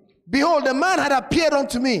him, Behold, the man had appeared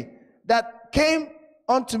unto me that came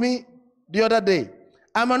unto me the other day.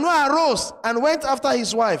 And Manoah arose and went after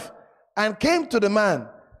his wife, and came to the man,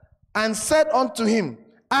 and said unto him,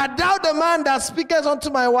 Art thou the man that speaketh unto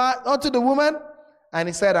my wife, unto the woman? And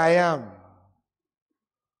he said, I am.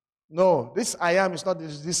 No, this I am is not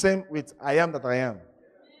the same with I am that I am.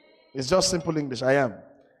 It's just simple English, I am.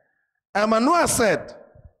 And Manoah said,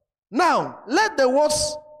 Now let thy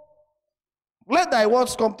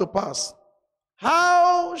words come to pass.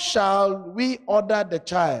 how shall we order the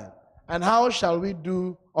child? And how shall we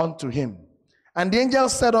do unto him? And the angel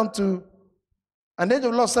said unto, and the angel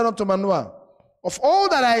of the Lord said unto Manoah, of all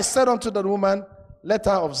that I said unto the woman, let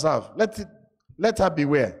her observe, let her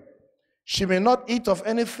beware. She may not eat of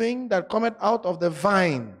anything that cometh out of the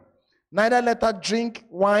vine, neither let her drink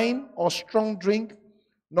wine or strong drink,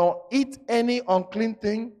 nor eat any unclean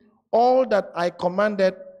thing. All that I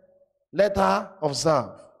commanded, let her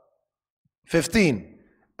observe. 15.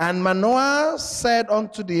 And Manoah said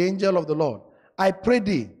unto the angel of the Lord, I pray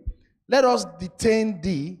thee, let us detain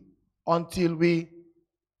thee until we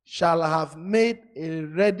shall have made a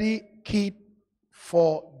ready kid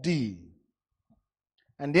for thee.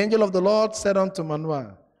 And the angel of the Lord said unto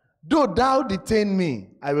Manoah, though thou detain me,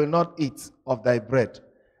 I will not eat of thy bread.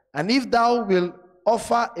 And if thou wilt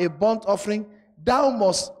offer a burnt offering, thou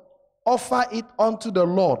must offer it unto the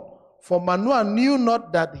Lord. For Manoah knew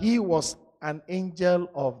not that he was an angel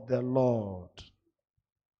of the Lord.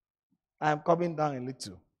 I am coming down a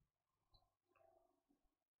little,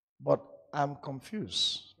 but I'm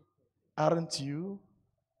confused. Aren't you?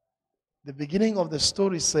 The beginning of the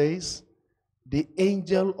story says, the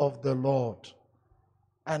angel of the Lord.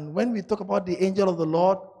 And when we talk about the angel of the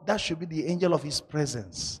Lord, that should be the angel of his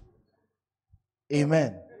presence.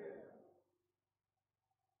 Amen.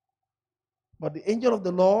 But the angel of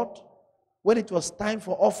the Lord, when it was time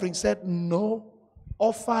for offering, said, no,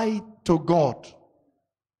 offer it to God.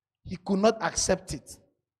 He could not accept it.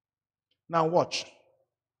 Now watch.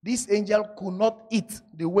 This angel could not eat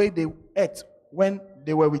the way they ate when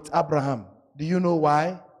they were with Abraham. Do you know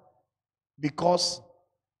why? Because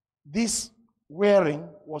this wearing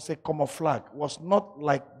was a camouflage, was not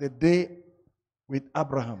like the day with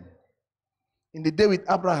Abraham. In the day with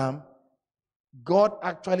Abraham, God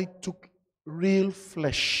actually took real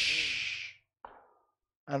flesh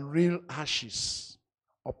and real ashes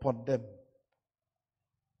upon them.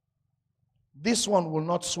 This one will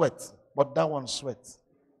not sweat, but that one sweats.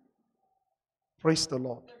 Praise the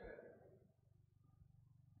Lord.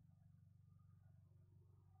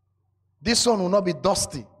 This one will not be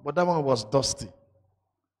dusty, but that one was dusty.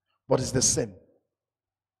 But it's the same.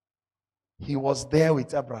 He was there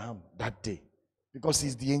with Abraham that day because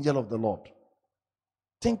he's the angel of the Lord.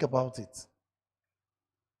 Think about it.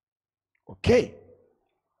 Okay.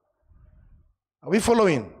 Are we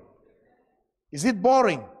following? Is it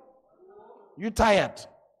boring? You tired?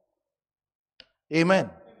 Amen.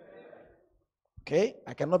 Okay,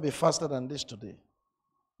 I cannot be faster than this today.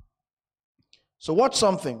 So watch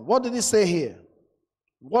something. What did he say here?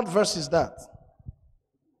 What verse is that?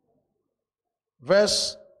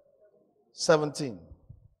 Verse 17.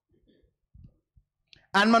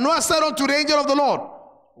 And Manoah said unto the angel of the Lord,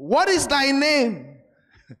 what is thy name?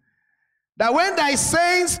 That when thy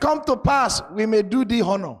sayings come to pass, we may do thee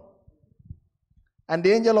honor. And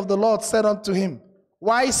the angel of the Lord said unto him,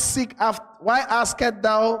 why askest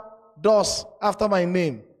thou thus after my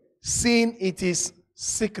name, seeing it is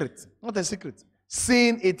secret? Not a secret.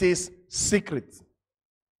 Seeing it is secret.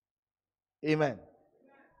 Amen.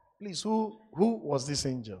 Please, who was this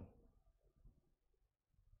angel?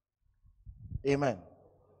 Amen.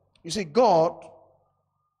 You see, God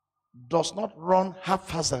does not run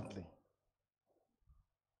haphazardly.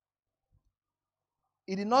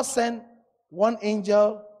 He did not send one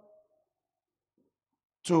angel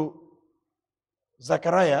to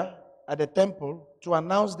Zechariah at the temple to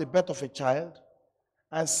announce the birth of a child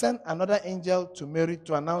and send another angel to Mary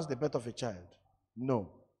to announce the birth of a child.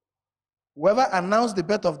 No. Whoever announced the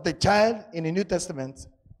birth of the child in the New Testament,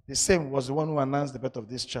 the same was the one who announced the birth of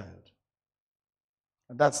this child.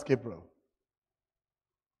 And that's Gabriel.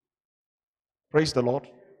 Praise the Lord.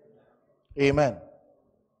 Amen.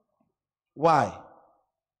 Why?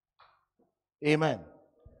 Amen.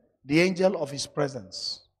 The angel of his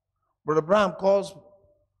presence. Brother Branham calls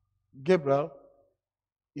Gabriel,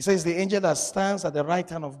 he says, the angel that stands at the right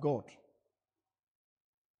hand of God.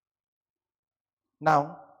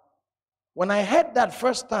 Now, when I heard that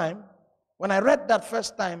first time, when I read that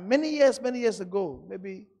first time, many years ago,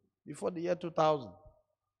 maybe before the year 2000,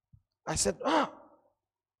 I said,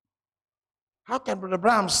 how can Brother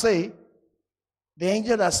Branham say the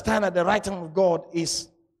angel that stands at the right hand of God is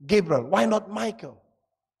Gabriel? Why not Michael?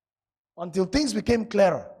 Until things became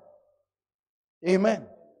clearer. Amen.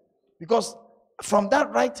 Because from that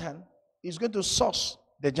right hand, he's going to source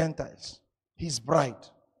the Gentiles, his bride,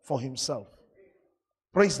 for himself.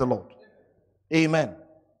 Praise the Lord. Amen.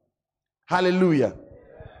 Hallelujah.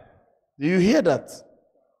 Do you hear that?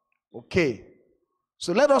 Okay.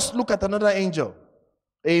 So let us look at another angel.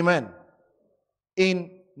 Amen.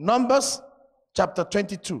 In Numbers chapter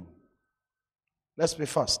 22. Let's be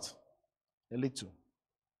fast. A little.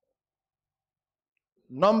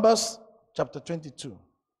 Numbers chapter 22.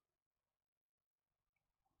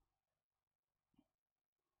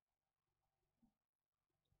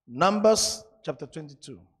 Numbers chapter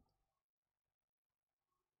 22.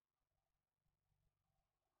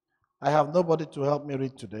 I have nobody to help me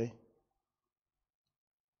read today.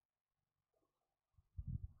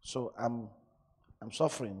 So I'm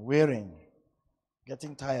suffering, wearing,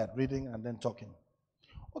 getting tired, reading and then talking.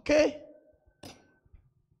 Okay.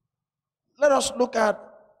 Let us look at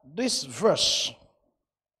this verse.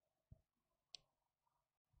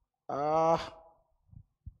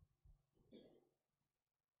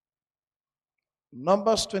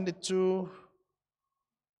 Numbers 22.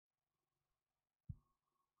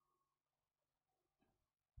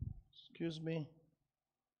 Excuse me.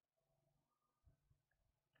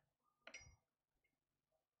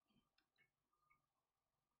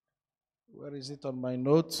 Where is it on my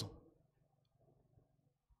notes?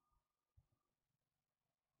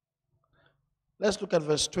 Let's look at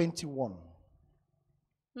verse 21.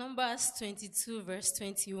 Numbers 22, verse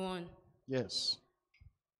 21. Yes.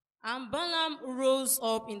 And Balaam rose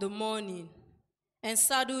up in the morning and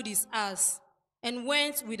saddled his ass and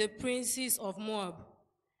went with the princes of Moab.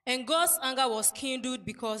 And God's anger was kindled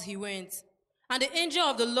because he went. And the angel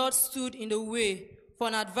of the Lord stood in the way for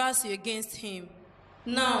an adversary against him.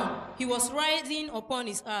 Now he was riding upon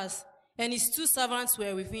his ass, and his 2 servants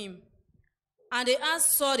were with him. And the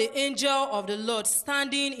ass saw the angel of the Lord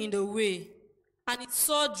standing in the way, and its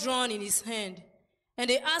sword drawn in his hand. And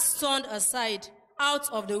the ass turned aside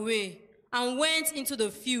out of the way, and went into the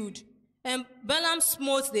field. And Balaam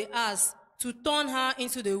smote the ass to turn her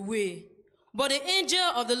into the way. But the angel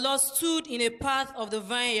of the Lord stood in a path of the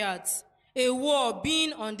vineyards, a wall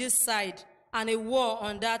being on this side, and a wall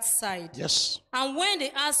on that side. Yes. And when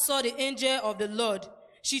the ass saw the angel of the Lord,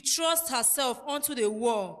 she thrust herself onto the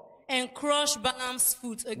wall, and crushed Balaam's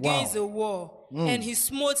foot against the wall, and he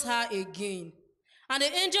smote her again. And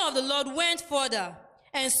the angel of the Lord went further,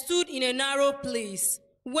 and stood in a narrow place,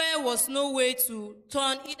 where was no way to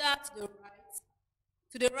turn either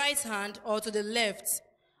to the right hand or to the left.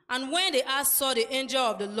 And when the ass saw the angel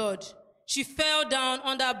of the Lord, she fell down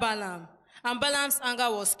under Balaam, and Balaam's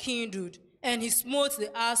anger was kindled, and he smote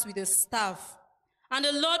the ass with a staff. And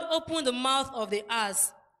the Lord opened the mouth of the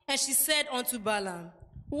ass, and she said unto Balaam,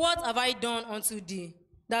 What have I done unto thee,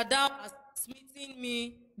 that thou hast smitten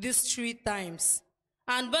me these 3 times?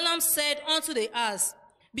 And Balaam said unto the ass,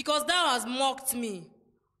 Because thou hast mocked me,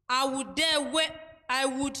 I would dare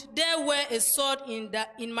wear a sword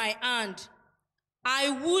in my hand. I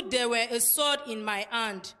would there were a sword in my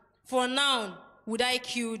hand, for now would I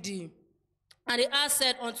kill thee. And the ass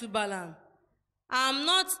said unto Balaam, Am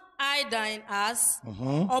not I thine ass,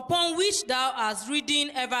 upon which thou hast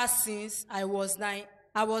ridden ever since I was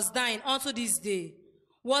thine unto this day?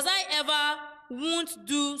 Was I ever wont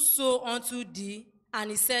do so unto thee? And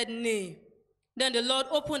he said, Nay. Then the Lord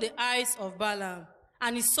opened the eyes of Balaam,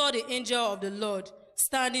 and he saw the angel of the Lord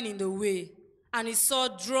standing in the way, and he saw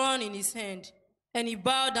drawn in his hand, and he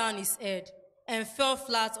bowed down his head and fell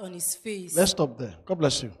flat on his face. Let's stop there. God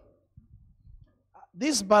bless you.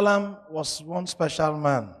 This Balaam was one special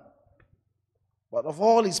man. But of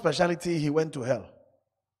all his speciality, he went to hell.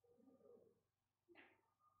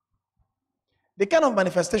 The kind of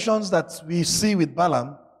manifestations that we see with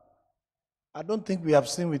Balaam, I don't think we have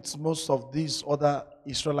seen with most of these other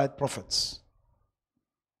Israelite prophets.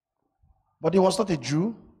 But he was not a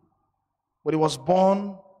Jew, but he was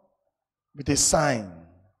born with a sign.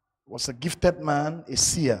 He was a gifted man, a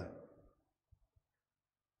seer.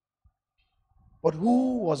 But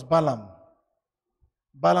who was Balaam?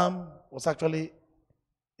 Balaam was actually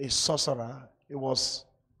a sorcerer. He was,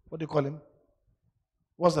 what do you call him?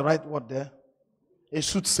 What's the right word there? A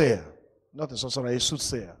soothsayer. Not a sorcerer, a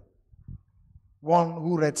soothsayer. One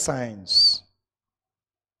who read signs.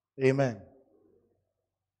 Amen.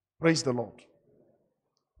 Praise the Lord.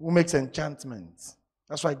 Who makes enchantments.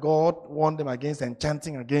 That's why God warned them against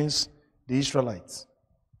enchanting against the Israelites.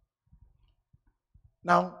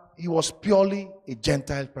 Now, he was purely a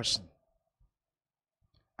Gentile person.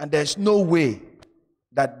 And there's no way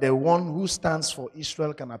that the one who stands for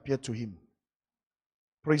Israel can appear to him.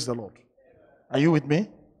 Praise the Lord. Are you with me?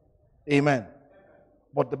 Amen.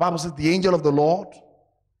 But the Bible says the angel of the Lord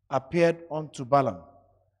appeared unto Balaam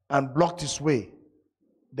and blocked his way.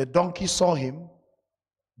 The donkey saw him,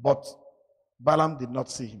 but Balaam did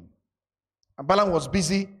not see him. And Balaam was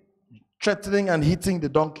busy threatening and hitting the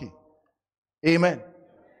donkey. Amen.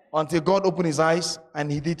 Until God opened his eyes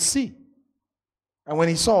and he did see. And when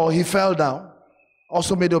he saw, he fell down,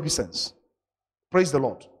 also made obeisance. Praise the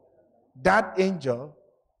Lord. That angel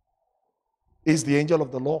is the angel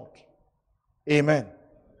of the Lord. Amen.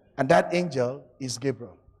 And that angel is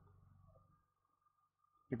Gabriel.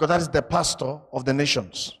 Because that is the pastor of the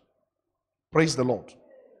nations. Praise the Lord.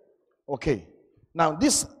 Okay. Now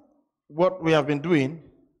this, what we have been doing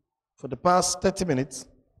for the past 30 minutes,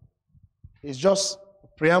 is just a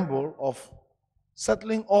preamble of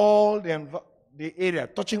settling all the area,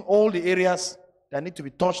 touching all the areas that need to be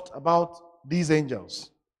touched about these angels.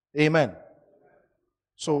 Amen.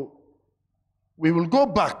 So we will go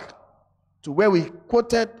back to where we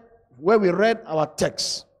quoted, where we read our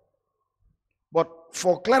text. But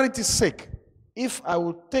for clarity's sake, if I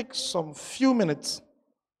would take some few minutes,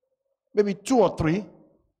 maybe 2 or 3,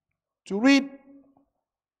 to read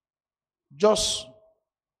just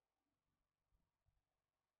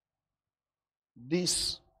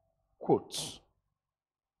these quotes.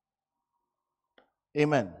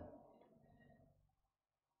 Amen.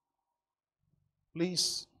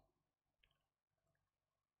 Please.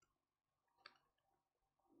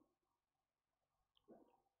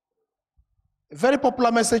 A very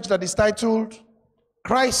popular message that is titled,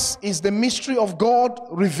 Christ is the Mystery of God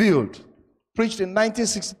Revealed, preached in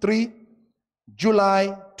 1963,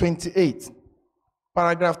 July 28,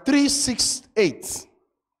 paragraph 368.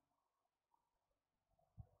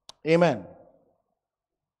 Amen.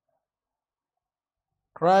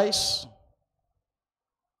 Christ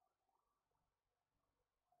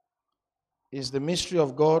is the mystery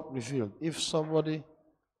of God revealed. If somebody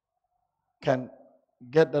can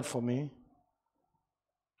get that for me.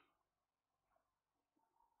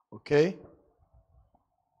 Okay.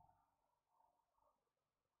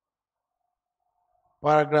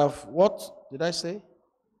 Paragraph, what did I say?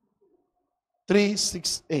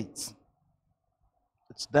 368.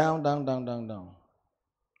 It's down, down, down, down, down.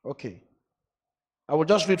 Okay. I will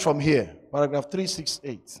just read from here. Paragraph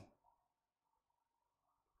 368.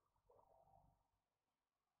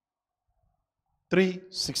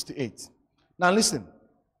 Now listen.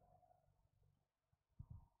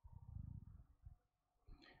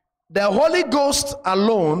 The Holy Ghost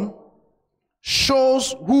alone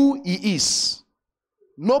shows who he is.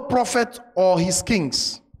 No prophet or his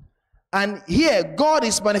kings. And here God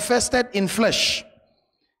is manifested in flesh.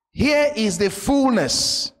 Here is the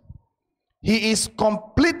fullness. He is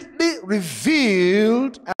completely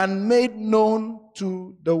revealed and made known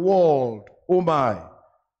to the world. Oh my.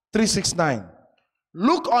 369.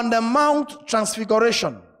 Look on the Mount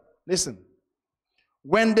Transfiguration. Listen.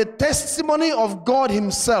 When the testimony of God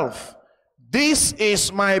himself, this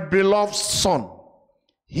is my beloved son,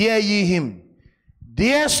 hear ye him.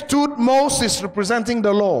 There stood Moses representing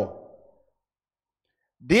the law.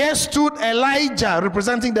 There stood Elijah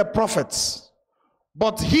representing the prophets.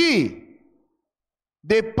 But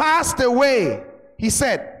they passed away. He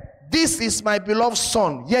said, this is my beloved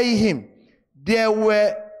son, hear ye him. There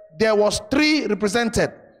was 3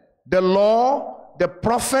 represented, the law, the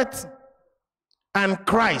prophet, and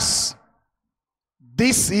Christ.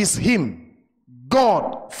 This is him,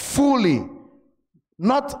 God fully,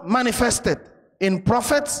 not manifested in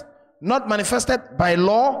prophets, not manifested by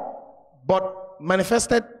law, but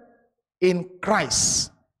manifested in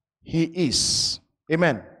Christ. He is.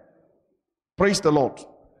 Amen. Praise the Lord.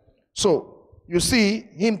 So you see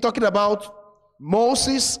him talking about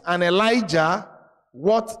Moses and Elijah,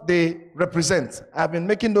 what they represent. I've been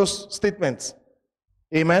making those statements.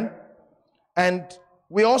 Amen. And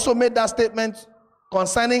we also made that statement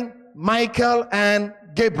concerning Michael and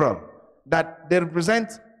Gabriel, that they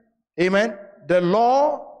represent, amen, the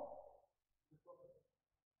law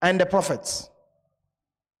and the prophets.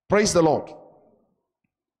 Praise the Lord.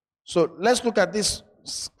 So let's look at this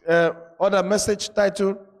other message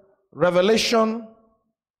titled Revelation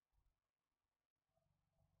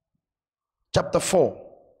chapter 4.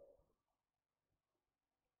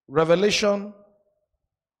 Revelation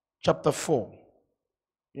chapter 4,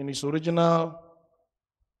 in its original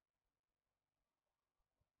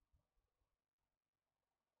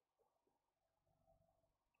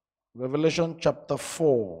Revelation chapter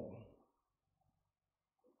 4.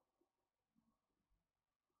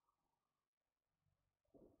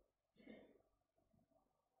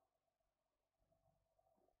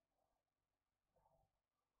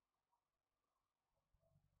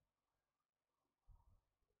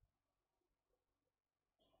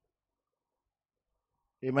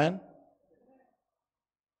 Amen.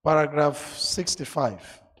 Paragraph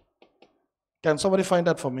 65. Can somebody find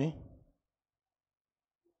that for me?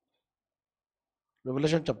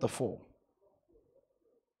 Revelation chapter 4.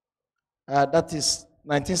 That is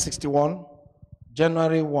 1961,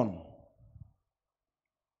 January 1.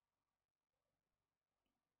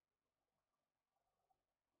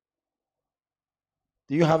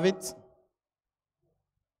 Do you have it?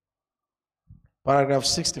 Paragraph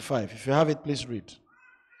 65. If you have it, please read.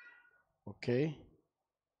 Okay.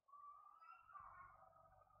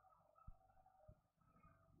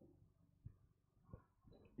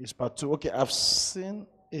 It's part 2. Okay, I've seen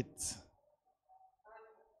it.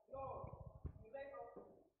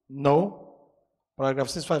 No. Paragraph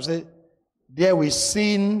 65 says, there we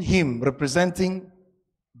seen him representing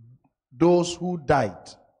those who died.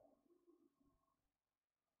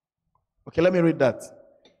 Okay, let me read that.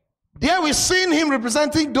 There we seen him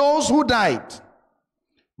representing those who died.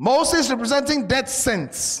 Moses representing dead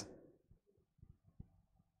saints.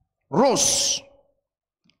 Rose.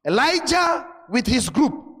 Elijah with his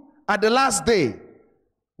group at the last day,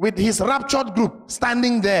 with his raptured group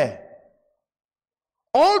standing there.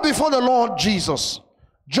 All before the Lord Jesus.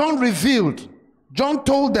 John revealed, John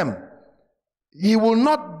told them, he will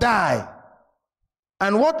not die.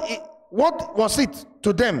 And what was it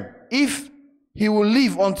to them if he will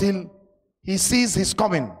live until he sees his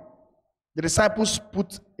coming? The disciples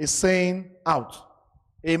put a saying out.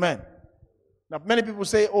 Amen. Now many people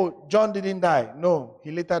say, oh, John didn't die. No,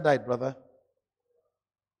 he later died, brother.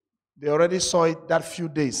 They already saw it that few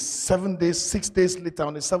days, 7 days, 6 days later,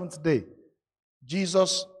 on the 7th day.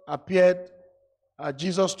 Jesus appeared.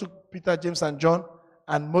 Jesus took Peter, James, and John,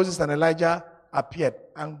 and Moses and Elijah appeared.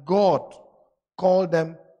 And God called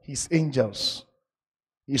them his angels,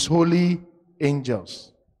 his holy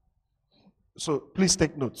angels. So please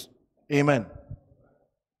take note. Amen.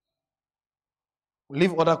 We'll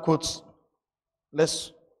leave other quotes.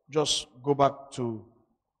 Let's just go back to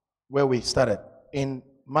where we started. In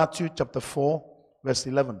Matthew chapter 4, verse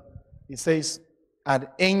 11, it says, and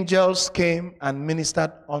angels came and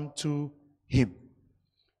ministered unto him.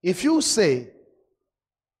 If you say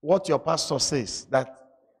what your pastor says, that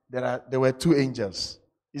there were 2 angels,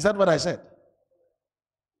 is that what I said?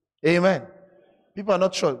 Amen. People are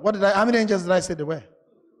not sure. How many angels did I say there were?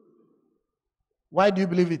 Why do you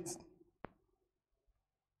believe it?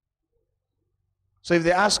 So if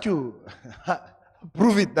they ask you,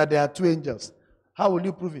 prove it that there are 2 angels, how will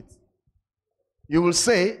you prove it? You will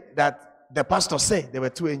say that the pastor said there were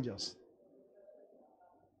 2 angels.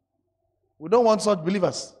 We don't want such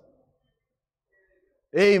believers.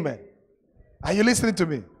 Amen. Are you listening to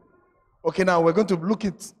me? Okay, now we're going to look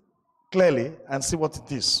it clearly and see what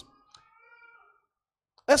it is.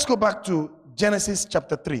 Let's go back to Genesis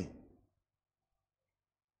chapter 3.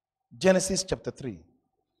 Genesis chapter 3.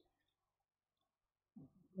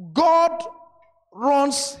 God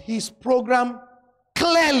runs his program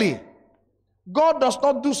clearly. God does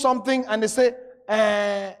not do something and they say,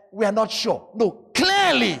 we are not sure. No,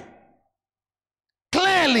 clearly.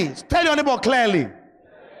 Clearly. Tell your neighbor clearly.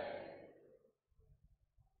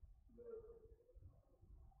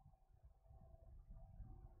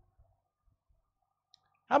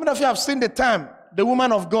 How many of you have seen the time, the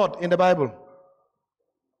woman of God in the Bible?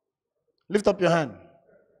 Lift up your hand.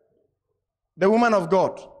 The woman of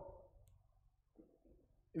God.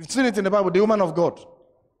 If you've seen it in the Bible, the woman of God.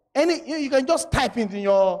 You can just type it in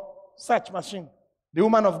your search machine. The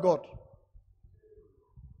woman of God.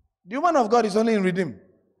 The woman of God is only in Redeem.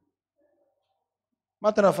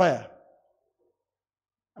 Mountain of Fire.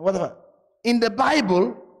 And whatever. In the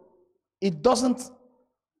Bible, it doesn't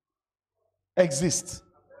exist.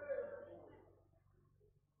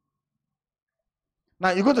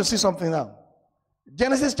 Now, you're going to see something now.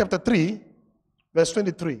 Genesis chapter 3, verse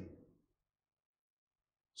 23.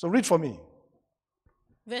 So read for me.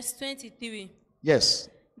 Verse 23. Yes.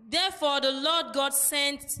 Therefore the Lord God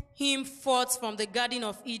sent him forth from the Garden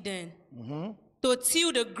of Eden to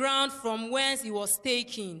till the ground from whence he was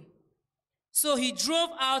taken. So he drove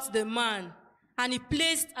out the man, and he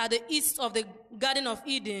placed at the east of the Garden of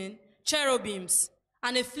Eden cherubims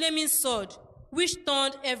and a flaming sword, which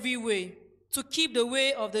turned every way, to keep the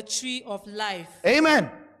way of the tree of life.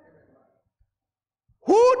 Amen.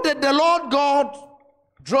 Who did the Lord God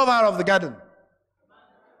drove out of the garden?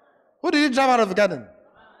 Who did he drive out of the garden?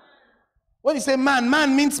 When you say man,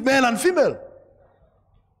 man means male and female.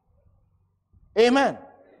 Amen.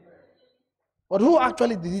 But who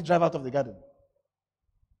actually did he drive out of the garden?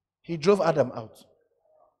 He drove Adam out.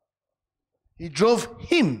 He drove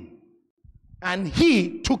him, and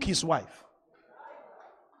he took his wife.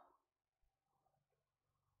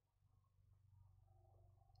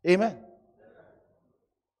 Amen.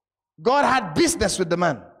 God had business with the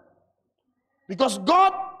man, because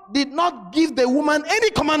God did not give the woman any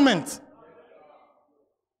commandment.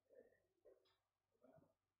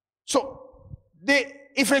 So,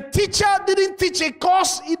 if a teacher didn't teach a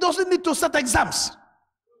course, he doesn't need to set exams.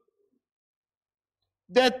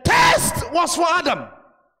 The test was for Adam.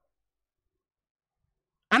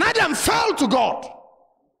 And Adam fell to God.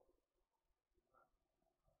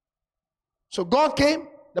 So God came,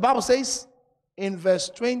 the Bible says in verse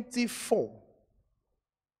 24.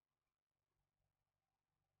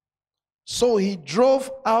 So he drove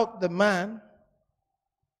out the man.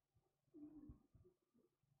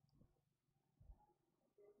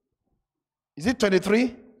 Is it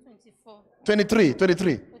 23? 24.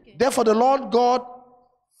 23. Okay. Therefore the Lord God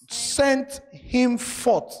sent him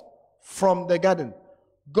forth from the garden.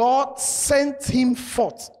 God sent him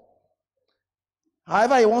forth.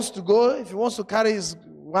 However he wants to go, if he wants to carry his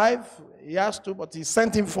wife, he has to, but he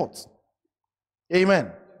sent him forth.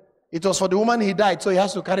 Amen. It was for the woman he died, so he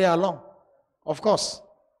has to carry her along. Of course.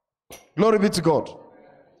 Glory be to God.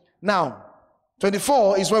 Now,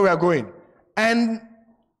 24 is where we are going. And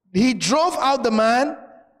he drove out the man,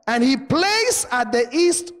 and he placed at the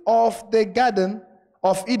east of the garden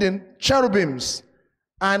of Eden cherubims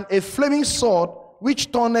and a flaming sword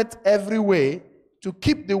which turneth every way to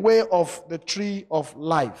keep the way of the tree of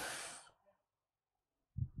life.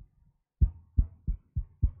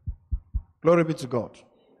 Glory be to God.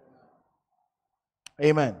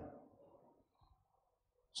 Amen.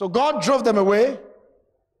 So God drove them away,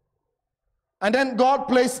 and then God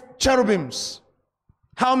placed cherubims.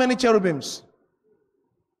 How many cherubims?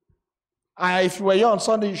 If you were here on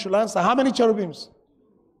Sunday, you should answer. How many cherubims?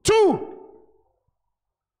 2.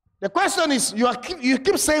 The question is, you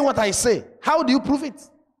keep saying what I say. How do you prove it?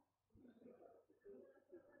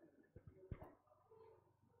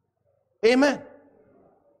 Amen.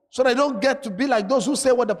 So they don't get to be like those who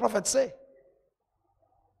say what the prophets say.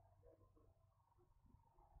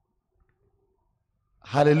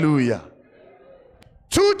 Hallelujah.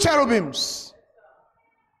 2 cherubims.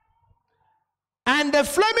 And the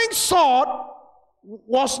flaming sword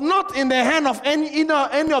was not in the hand of any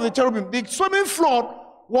of the cherubim. The flaming sword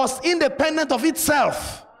was independent of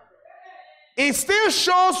itself. It still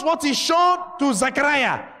shows what he showed to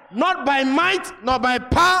Zechariah. Not by might, not by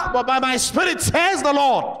power, but by my spirit, says the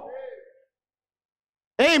Lord.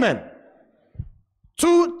 Amen.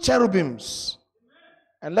 2 cherubims.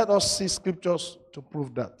 And let us see scriptures to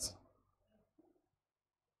prove that.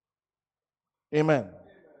 Amen.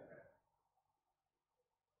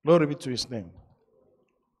 Glory be to his name.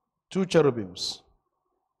 2 cherubims.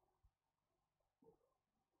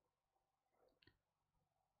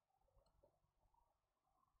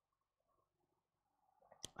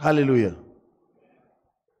 Hallelujah.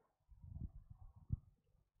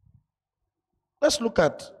 Let's look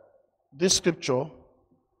at this scripture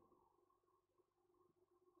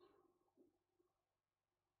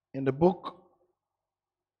in the book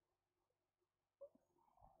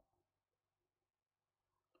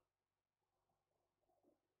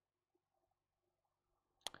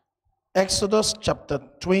Exodus chapter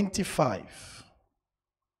 25.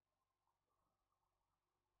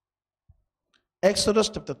 Exodus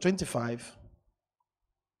chapter 25.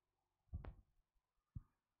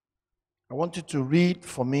 I want you to read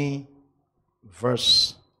for me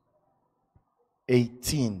verse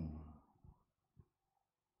 18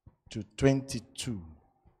 to 22.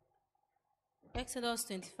 Exodus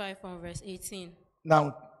 25 from verse 18.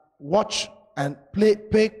 Now, watch and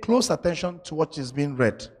pay close attention to what is being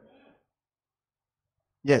read.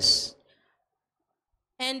 Yes.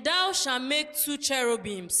 And thou shalt make 2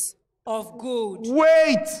 cherubims of gold.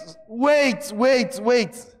 Wait.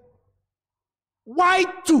 Why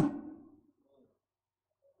 2?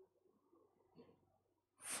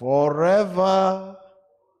 Forever,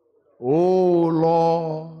 O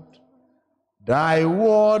Lord, thy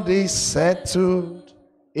word is settled,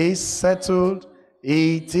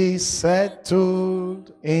 it is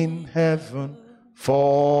settled in heaven.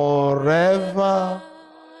 Forever,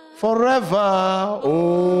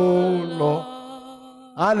 O Lord.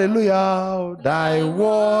 Hallelujah. Thy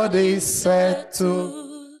word is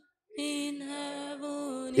settled in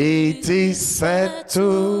heaven. It is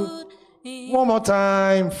settled. One more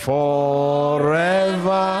time.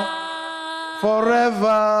 Forever,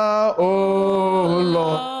 O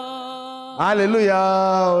Lord.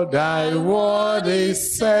 Hallelujah. Thy word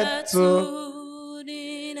is settled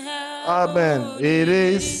in heaven. Amen. It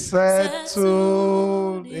is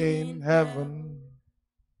settled in heaven.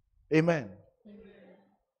 Amen.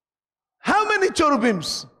 How many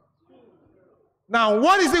cherubims? Now,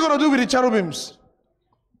 what is he going to do with the cherubims?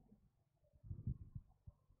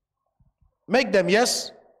 Make them,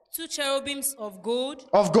 yes? 2 cherubims of gold.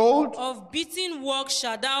 Of gold? Of beaten work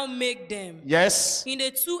shalt thou make them. Yes. In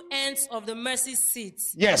the 2 ends of the mercy seat.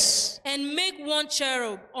 Yes. And make 1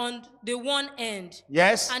 cherub on the one end.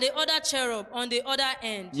 Yes. And the other cherub on the other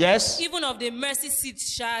end. Yes. Even of the mercy seat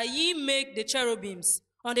shall ye make the cherubims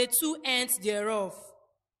on the two ends thereof.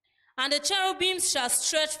 And the cherubims shall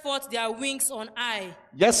stretch forth their wings on high,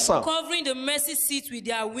 Yes, sir. covering the mercy seat with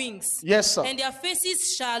their wings. Yes, sir. And their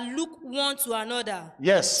faces shall look one to another.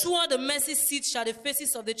 Yes. Toward the mercy seat shall the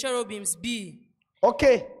faces of the cherubims be.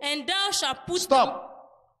 Okay. And thou shalt put Stop.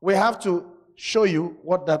 We have to show you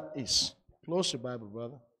what that is. Close your Bible,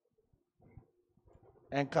 brother.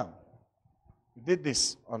 And come. We did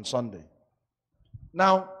this on Sunday.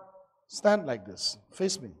 Now, stand like this.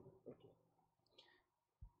 Face me.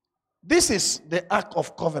 This is the Ark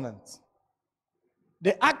of Covenant.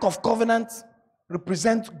 The Ark of Covenant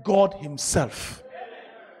represents God Himself.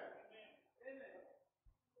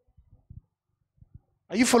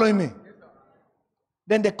 Are you following me?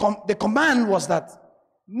 Then the command was that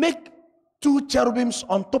make 2 cherubims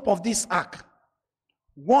on top of this ark.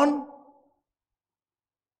 One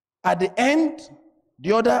at the end,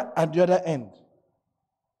 the other at the other end.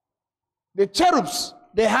 The cherubs,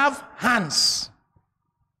 they have hands.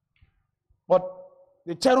 But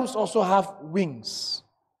the cherubs also have wings.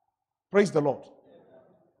 Praise the Lord.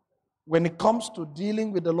 When it comes to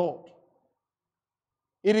dealing with the Lord,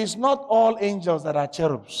 it is not all angels that are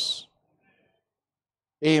cherubs.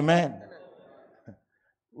 Amen.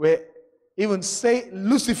 We even say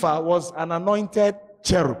Lucifer was an anointed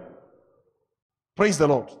cherub. Praise the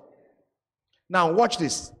Lord. Now watch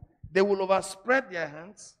this. They will overspread their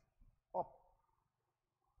hands up.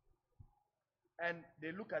 And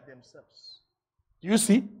they look at themselves. Do you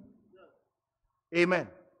see? Amen.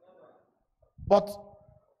 But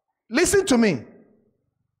listen to me.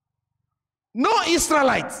 No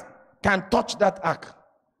Israelite can touch that ark.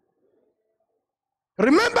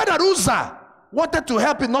 Remember that Uzzah wanted to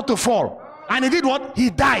help it not to fall. And he did what? He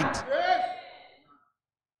died.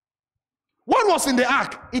 What was in the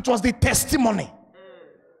ark? It was the testimony.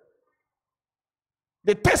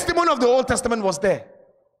 The testimony of the Old Testament was there.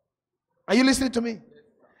 Are you listening to me?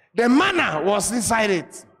 The manna was inside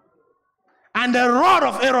it. And the rod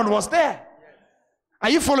of Aaron was there. Are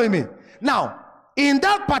you following me? Now, in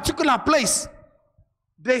that particular place,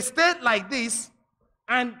 they stayed like this,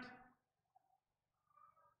 and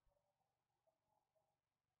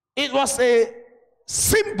it was a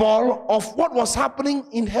symbol of what was happening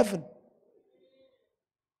in heaven.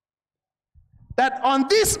 That on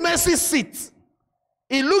this mercy seat,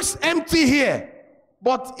 it looks empty here,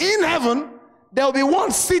 but in heaven, there will be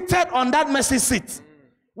one seated on that mercy seat,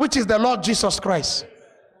 which is the Lord Jesus Christ.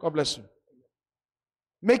 God bless you.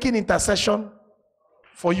 Making intercession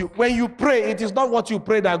for you. When you pray, it is not what you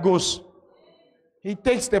pray that goes. He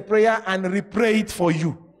takes the prayer and repray it for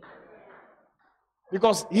you.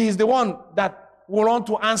 Because he is the one that will want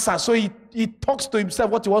to answer. So he talks to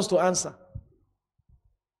himself what he wants to answer.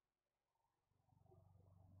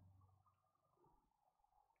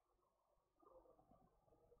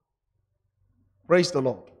 Praise the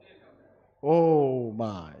Lord. Oh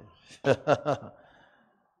my.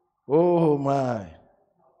 Oh my.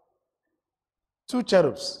 2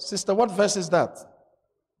 cherubs. Sister, what verse is that?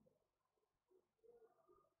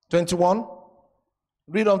 21.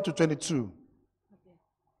 Read on to 22.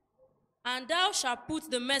 And thou shalt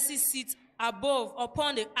put the mercy seat above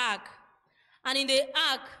upon the ark, and in the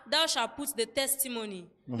ark thou shalt put the testimony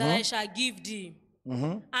that I shall give thee.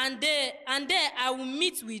 And there I will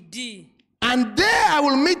meet with thee. And there I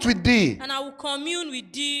will meet with thee. And I will commune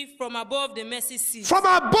with thee from above the mercy seat. From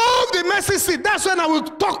above the mercy seat. That's when I will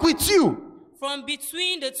talk with you. From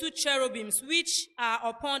between the 2 cherubims which are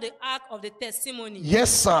upon the ark of the testimony.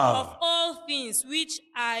 Yes, sir. Of all things which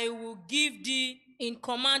I will give thee in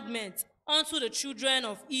commandment unto the children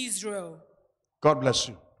of Israel. God bless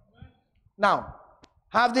you. Now,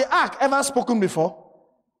 have the ark ever spoken before?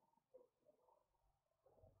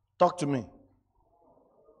 Talk to me.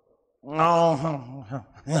 No.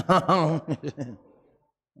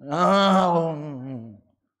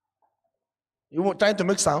 You trying to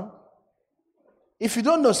make sound? If you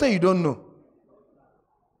don't know, say you don't know.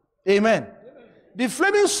 Amen. The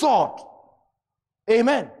flaming sword,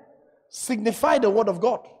 amen, signify the word of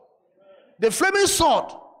God. The flaming sword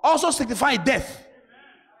also signifies death.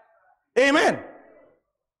 Amen.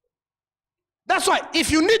 That's why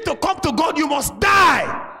if you need to come to God, you must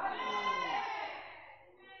die.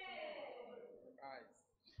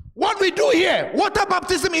 What we do here, water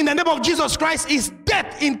baptism in the name of Jesus Christ, is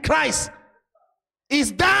death in Christ.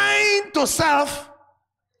 Is dying to self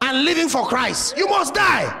and living for Christ. You must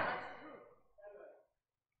die.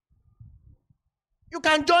 You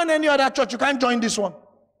can join any other church. You can't join this one.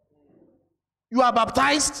 You are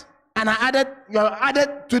baptized and you are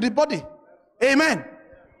added to the body. Amen.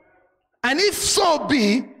 And if so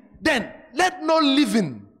be, then let no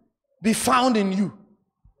living be found in you.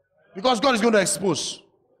 Because God is going to expose.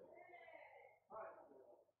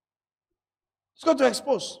 It's going to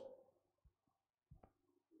expose.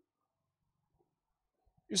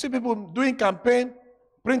 You see people doing campaign,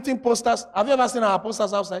 printing posters. Have you ever seen our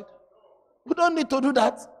posters outside? We don't need to do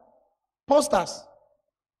that. Posters.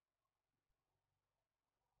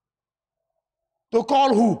 To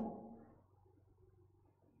call who?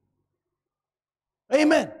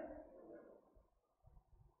 Amen.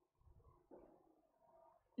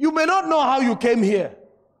 You may not know how you came here.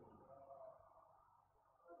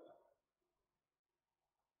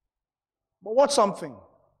 But watch something.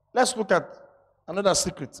 Let's look at another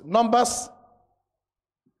secret. Numbers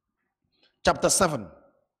chapter 7,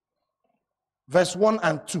 verse 1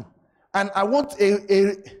 and 2. And I want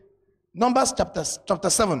Numbers chapter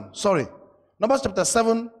 7, sorry. Numbers chapter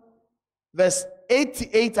 7, verse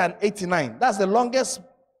 88 and 89. That's the longest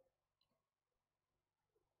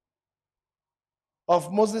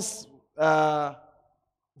of Moses'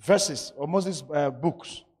 verses or Moses'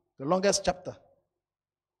 books. The longest chapter.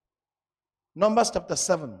 Numbers chapter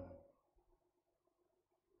 7.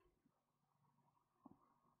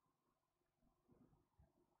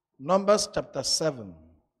 Numbers chapter 7.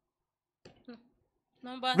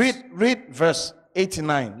 Numbers. Read verse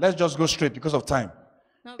 89. Let's just go straight because of time.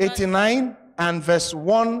 Numbers. 89 and verse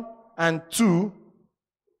 1 and 2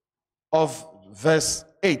 of verse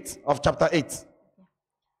 8 of chapter 8.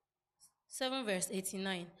 7 verse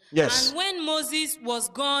 89. Yes. And when Moses was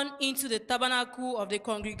gone into the tabernacle of the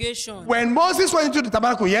congregation When Moses went into the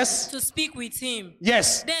tabernacle, yes? to speak with him,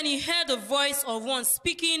 Yes. then he heard the voice of one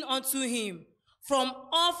speaking unto him from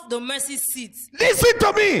off the mercy seat. Listen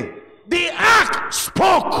to me. The ark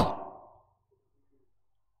spoke.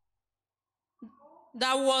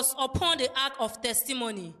 That was upon the ark of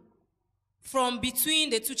testimony from between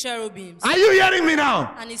the two cherubims. Are you hearing me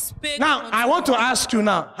now? And he spake Now, unto I want to him. ask you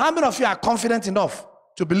now, how many of you are confident enough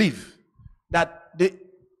to believe that the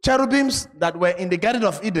cherubims that were in the Garden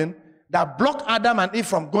of Eden that blocked Adam and Eve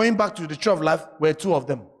from going back to the tree of life were two of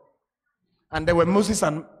them? And they were Moses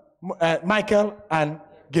and Michael and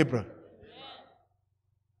Gabriel.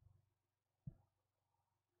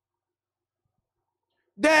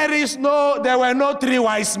 There were no three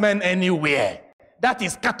wise men anywhere. That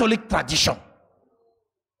is Catholic tradition.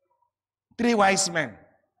 Three wise men.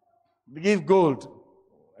 They give gold,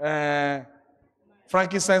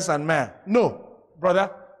 frankincense and myrrh. No,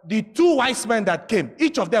 brother. The two wise men that came,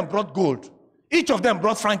 each of them brought gold. Each of them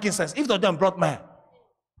brought frankincense. Each of them brought myrrh.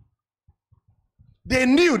 They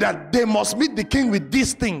knew that they must meet the king with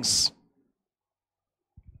these things.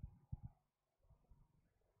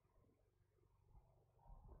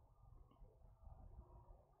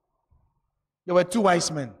 There were two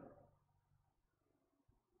wise men.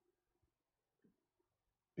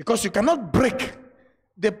 Because you cannot break.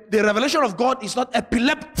 The revelation of God is not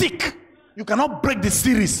epileptic. You cannot break the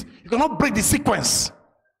series. You cannot break the sequence.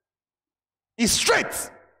 It's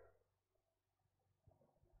straight.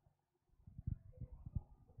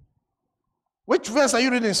 Which verse are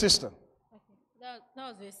you reading, sister? Okay. That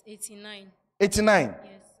was verse 89. 89.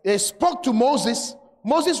 Yes. They spoke to Moses.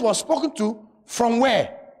 Moses was spoken to from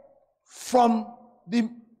where? From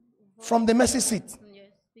the mercy seat.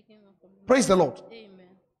 Yes. Speaking of Praise the Lord. Amen.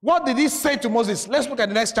 What did he say to Moses? Let's look at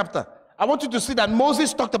the next chapter. I want you to see that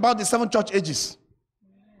Moses talked about the 7 church ages.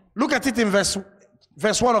 Look at it in verse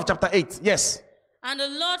 1 of chapter 8. Yes. And the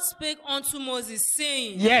Lord spake unto Moses,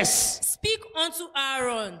 saying, Yes. Speak unto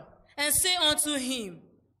Aaron, and say unto him,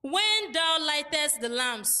 When thou lightest the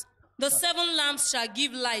lamps, the 7 lamps shall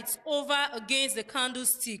give light over against the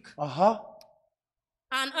candlestick.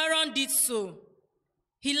 And Aaron did so.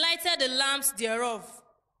 He lighted the lamps thereof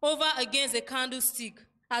over against the candlestick,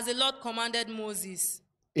 as the Lord commanded Moses.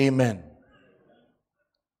 Amen.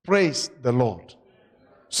 Praise the Lord.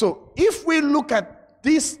 So, if we look at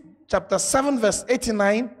this chapter 7, verse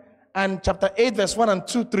 89, and chapter 8, verse 1 and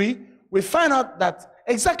 2, 3, we find out that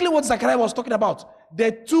exactly what Zechariah was talking about.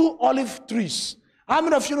 The 2 olive trees. How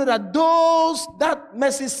many of you know that that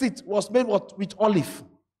mercy seat was made with olive?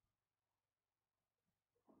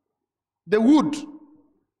 The wood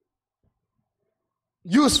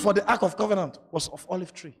used for the Ark of Covenant was of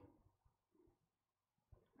olive tree.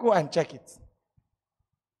 Go and check it.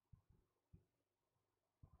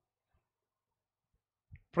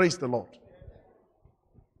 Praise the Lord.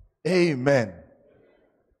 Amen.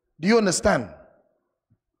 Do you understand?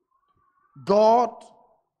 God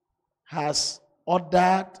has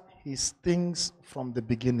ordered his things from the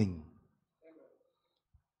beginning.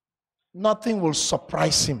 Nothing will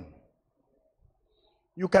surprise him.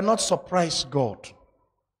 You cannot surprise God.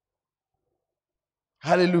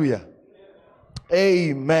 Hallelujah.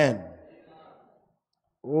 Amen.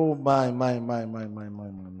 Oh, my.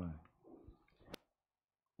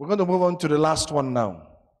 We're going to move on to the last one now.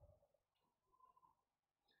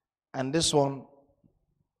 And this one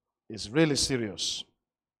is really serious.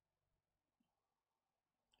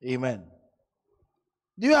 Amen.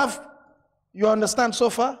 You understand so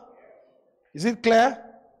far? Is it clear?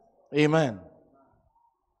 Amen.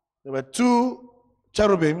 There were two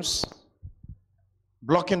cherubims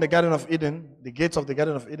blocking the Garden of Eden, the gates of the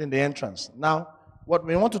Garden of Eden, the entrance. Now, what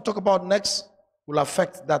we want to talk about next will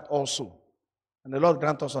affect that also. And the Lord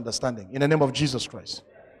grant us understanding in the name of Jesus Christ.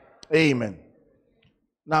 Amen.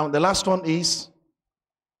 Now, the last one is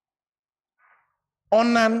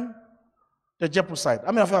Onan the Jebusite.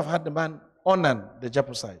 How many of you have heard the man Onan the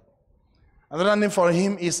Jebusite? Another name for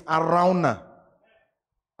him is Araunah.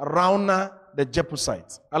 Araunah the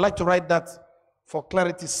Jebusite. I like to write that for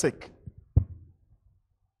clarity's sake.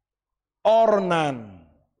 Ornan.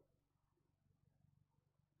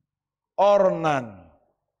 Ornan.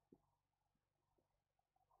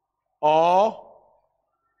 Or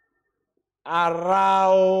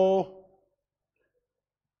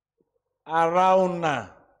Araunah.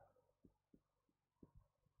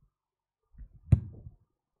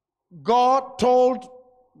 God told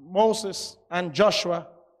Moses and Joshua,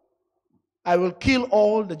 I will kill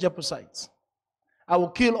all the Jebusites. I will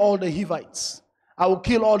kill all the Hivites. I will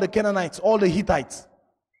kill all the Canaanites, all the Hittites.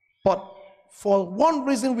 But for one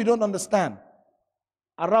reason we don't understand,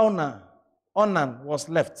 Araunah, Onan was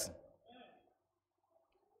left.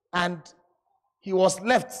 And he was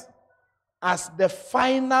left as the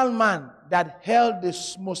final man that held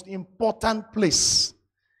this most important place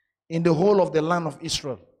in the whole of the land of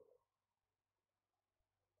Israel.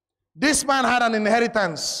 This man had an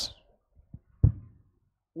inheritance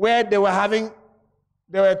where they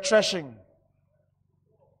were threshing.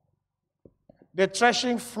 The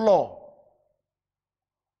threshing floor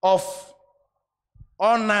of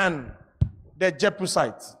Onan, the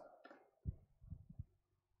Jebusite.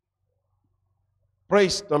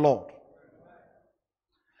 Praise the Lord.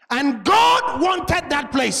 And God wanted that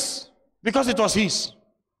place because it was his.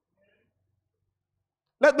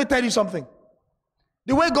 Let me tell you something.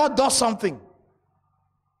 The way God does something,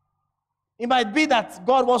 it might be that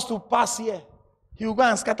God wants to pass here. He will go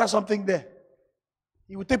and scatter something there.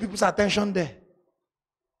 He will take people's attention there.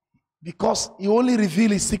 Because he only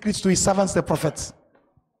reveals his secrets to his servants, the prophets.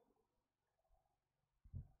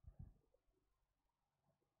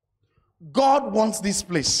 God wants this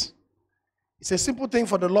place. It's a simple thing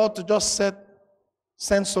for the Lord to just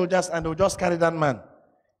send soldiers and they'll just carry that man.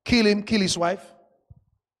 Kill him, kill his wife.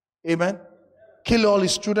 Amen. Kill all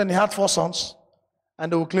his children. He had 4 sons.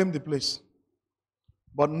 And they will claim the place.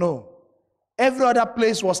 But no. Every other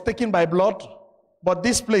place was taken by blood. But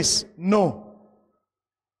this place, no.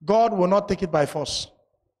 God will not take it by force.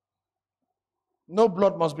 No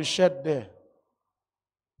blood must be shed there.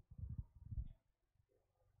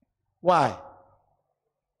 Why?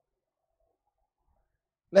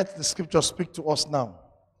 Let the scripture speak to us now.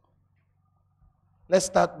 Let's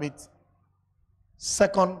start with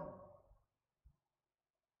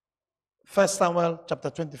 1 Samuel chapter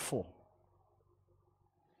 24.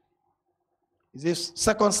 Is this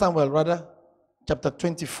 2 Samuel rather? Chapter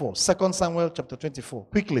 24. 2 Samuel chapter 24.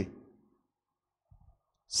 Quickly.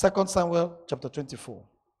 2 Samuel chapter 24.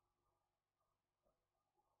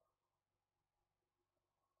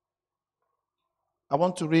 I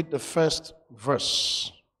want to read the first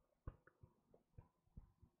verse.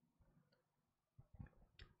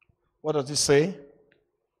 What does it say?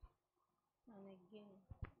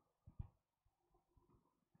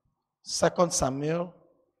 2 Samuel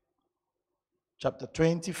chapter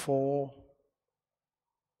 24.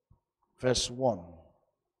 Verse 1.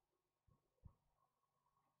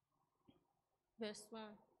 Verse 1.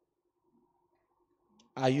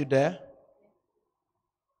 Are you there?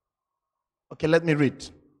 Okay, let me read.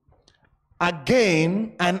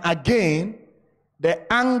 Again and again,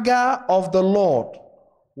 the anger of the Lord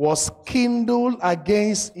was kindled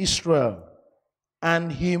against Israel,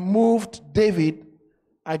 and he moved David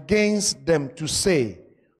against them to say,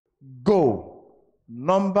 Go,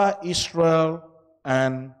 number Israel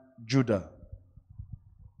and Judah.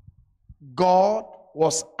 God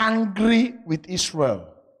was angry with Israel.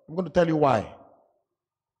 I'm going to tell you why.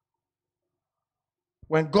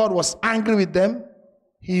 When God was angry with them,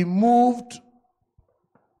 he moved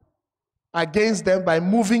against them by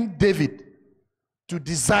moving David to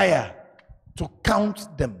desire to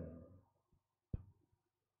count them.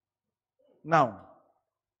 Now,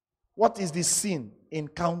 what is the sin in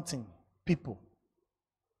counting people?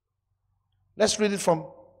 Let's read it from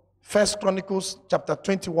First Chronicles chapter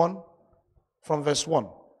 21 from verse 1.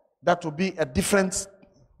 That will be a different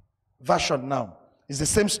version now. It's the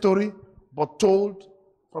same story, but told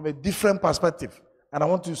from a different perspective. And I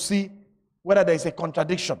want to see whether there is a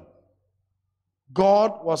contradiction.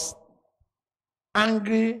 God was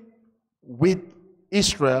angry with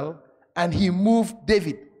Israel, and he moved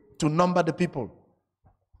David to number the people.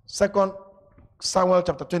 2 Samuel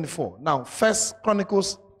chapter 24. Now, First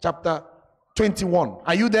Chronicles chapter 21.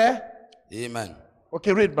 Are you there? Amen.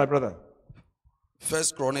 Okay, read, my brother.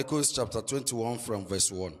 First Chronicles chapter 21 from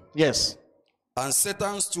verse 1. Yes. And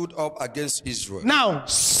Satan stood up against Israel. Now,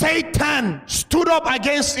 Satan stood up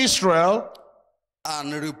against Israel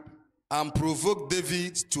And provoked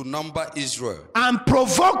David to number Israel. and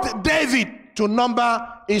provoked David to number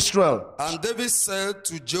Israel. And David said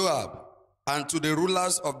to Joab and to the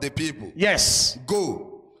rulers of the people, Yes.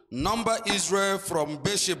 Go, number Israel from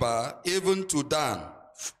Beersheba even to Dan,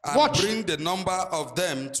 and Watch. bring the number of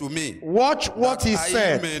them to me. Watch what he that I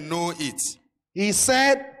said. may know it. He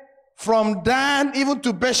said, from Dan even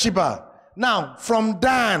to Beersheba. Now, from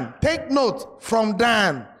Dan, take note, from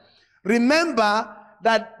Dan. Remember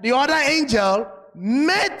that the other angel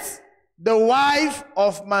met the wife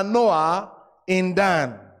of Manoah in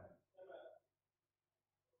Dan.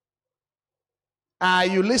 Are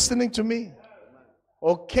you listening to me?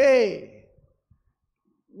 Okay.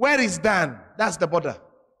 Where is Dan? That's the border.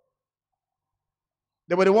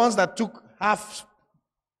 They were the ones that took half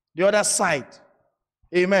the other side.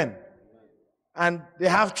 Amen. And the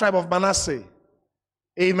half tribe of Manasseh.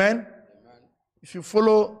 Amen. If you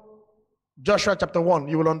follow Joshua chapter 1,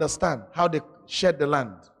 you will understand how they shared the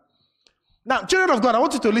land. Now, children of God, I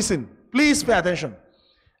want you to listen. Please pay attention.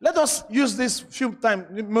 Let us use this few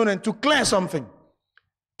moments to clear something.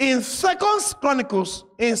 In 2 Chronicles,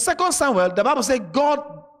 in 2 Samuel, the Bible says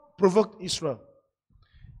God provoked Israel.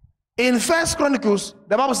 In 1 Chronicles,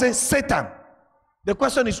 the Bible says Satan. The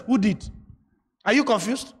question is, who did? Are you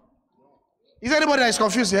confused? Is there anybody that is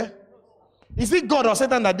confused here? Is it God or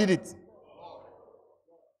Satan that did it?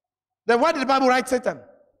 Then why did the Bible write Satan?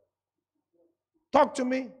 Talk to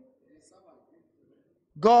me.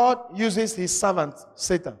 God uses his servant,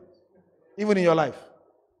 Satan, even in your life.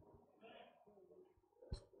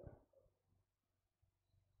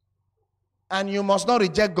 And you must not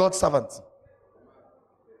reject God's servant.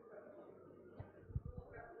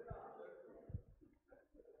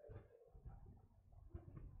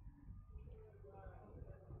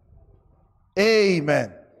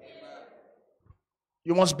 Amen.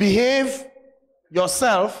 You must behave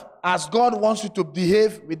yourself as God wants you to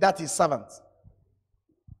behave with that his servant.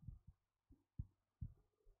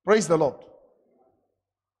 Praise the Lord.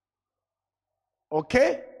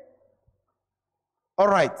 Okay? All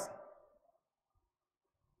right.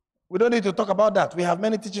 We don't need to talk about that. We have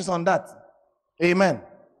many teachings on that. Amen.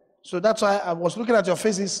 So that's why I was looking at your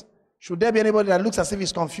faces. Should there be anybody that looks as if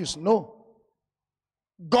he's confused? No.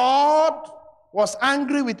 God was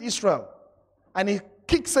angry with Israel, and he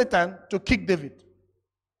kicked Satan to kick David.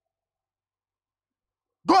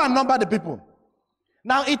 Go and number the people.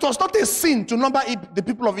 Now, it was not a sin to number the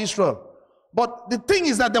people of Israel. But the thing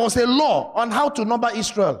is that there was a law on how to number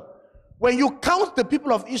Israel. When you count the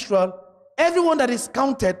people of Israel, everyone that is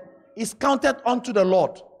counted unto the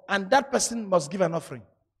Lord. And that person must give an offering.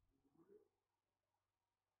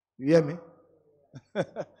 You hear me?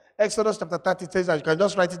 Exodus chapter 30 says that you can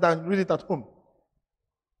just write it down and read it at home.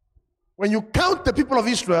 When you count the people of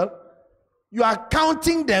Israel, you are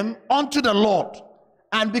counting them unto the Lord.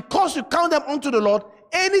 And because you count them unto the Lord,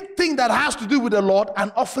 anything that has to do with the Lord,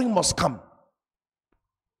 an offering must come.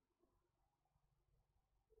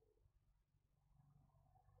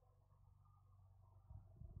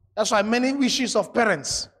 That's why many wishes of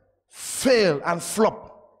parents fail and flop.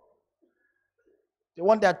 They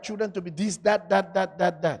want their children to be this,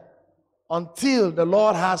 that. Until the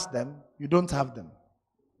Lord has them, you don't have them.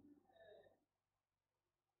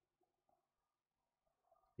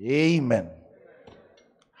 Amen.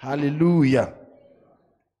 Hallelujah.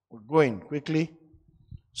 We're going quickly.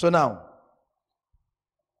 So now,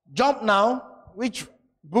 jump now. Which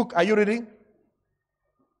book are you reading?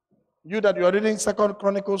 You that you are reading 2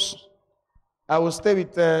 Chronicles, I will stay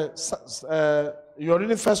with, you are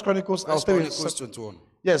reading 1 Chronicles, I'll stay with 21.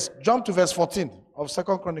 Yes, jump to verse 14 of 2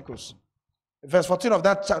 Chronicles. Verse 14 of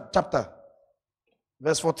that chapter.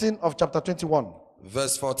 Verse 14 of chapter 21.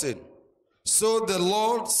 Verse 14. So the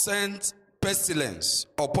Lord sent pestilence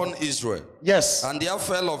upon Israel. Yes. And there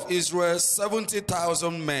fell of Israel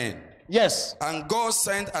 70,000 men. Yes. And God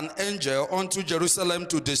sent an angel unto Jerusalem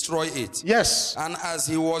to destroy it. Yes. And as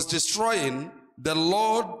he was destroying, the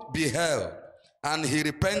Lord beheld, And he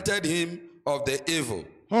repented him of the evil,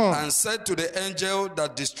 and said to the angel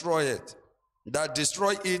that destroy it,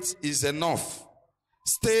 is enough.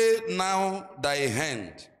 Stay now thy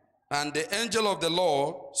hand. And the angel of the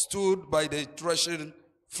Lord stood by the threshing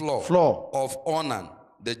floor of Ornan,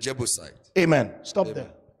 the Jebusite. Amen. Stop there.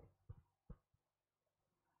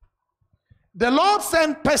 The Lord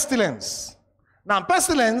sent pestilence. Now,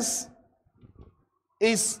 pestilence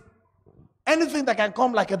is anything that can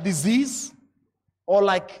come like a disease or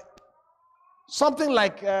like something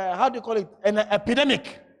like, how do you call it? An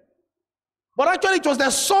epidemic. But actually, it was the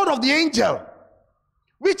sword of the angel.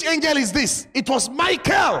 Which angel is this? It was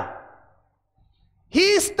Michael.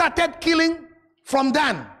 He started killing from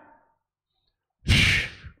Dan.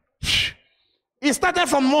 He started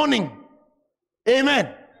from morning.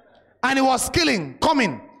 Amen. And he was killing,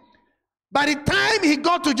 coming. By the time he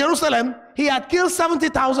got to Jerusalem, he had killed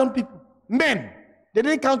 70,000 people. Men. They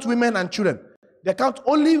didn't count women and children. They count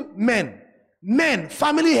only men. Men,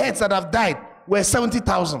 family heads that have died were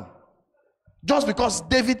 70,000. Just because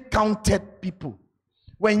David counted people.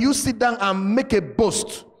 When you sit down and make a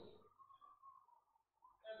boast,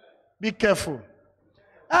 be careful.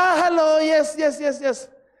 Hello, yes.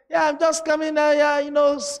 Yeah, I'm just coming.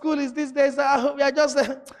 School is these days. We are just,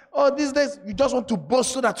 these days. You just want to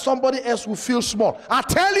boast so that somebody else will feel small. I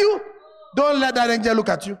tell you, don't let that angel look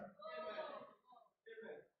at you.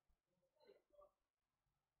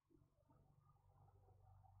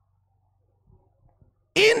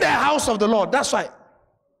 In the house of the Lord. That's why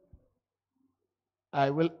I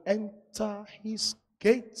will enter his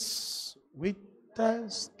gates with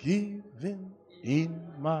thanksgiving in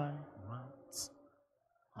my mouth.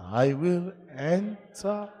 I will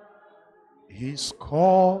enter his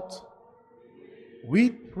court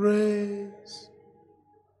with praise.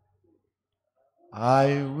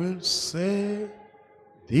 I will say,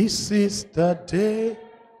 this is the day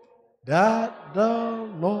that the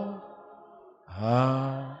Lord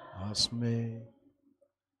has made.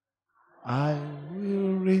 I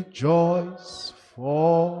will rejoice,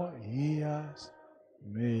 for he has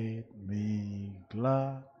made me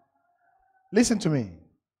glad. Listen to me.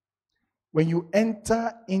 When you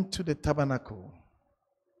enter into the tabernacle,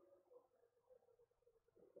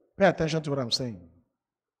 pay attention to what I'm saying.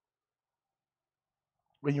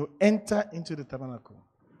 When you enter into the tabernacle,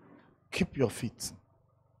 keep your feet.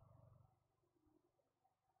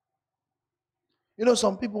 You know,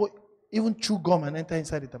 some people even chew gum and enter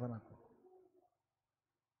inside the tabernacle.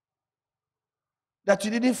 That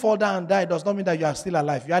you didn't fall down and die does not mean that you are still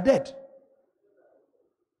alive. You are dead.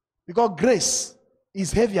 Because grace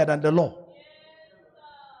is heavier than the law.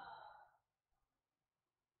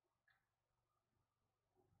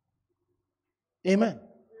 Amen.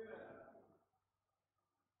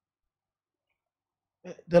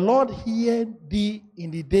 The Lord heard thee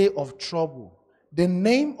in the day of trouble. The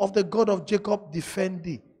name of the God of Jacob defend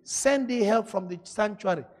thee. Send thee help from the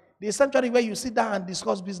sanctuary. The sanctuary where you sit down and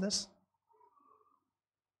discuss business.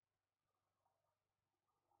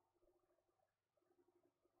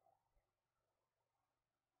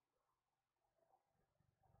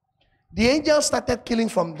 The angels started killing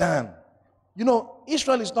from Dan. You know,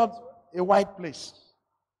 Israel is not a wide place.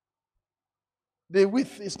 The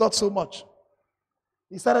width is not so much.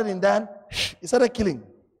 He started in Dan. He started killing,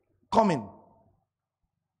 coming.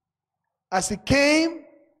 As he came,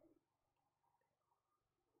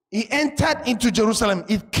 he entered into Jerusalem.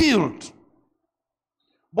 He killed.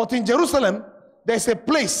 But in Jerusalem, there's a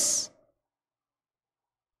place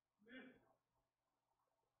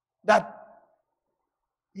that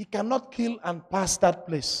he cannot kill and pass that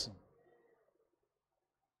place.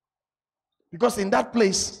 Because in that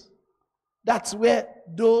place, that's where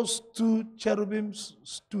those two cherubims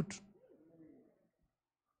stood.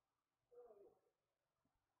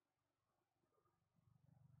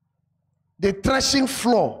 The threshing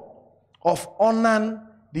floor of Ornan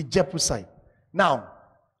the Jebusite. Now,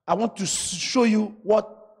 I want to show you what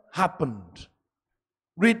happened.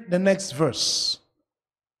 Read the next verse.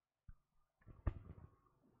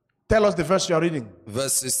 Tell us the verse you are reading.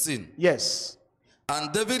 Verse 16. Yes.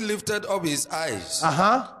 And David lifted up his eyes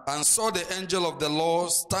and saw the angel of the Lord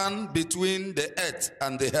stand between the earth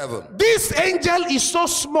and the heaven. This angel is so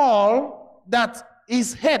small that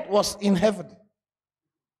his head was in heaven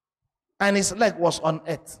and his leg was on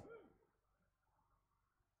earth.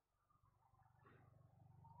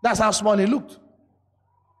 That's how small he looked.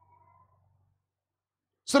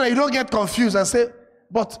 So that you don't get confused and say,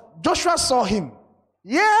 but Joshua saw him.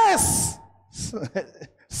 Yes!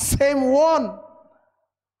 Same one.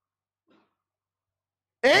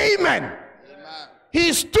 Amen.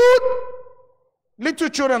 He stood Little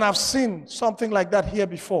children have seen something like that here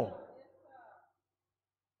before.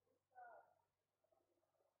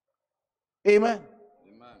 Amen.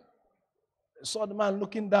 Amen. I saw the man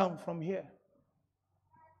looking down from here.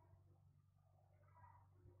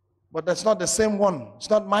 But that's not the same one.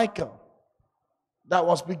 It's not Michael. That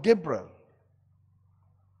was with Gabriel.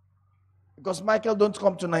 Because Michael don't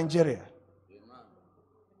come to Nigeria.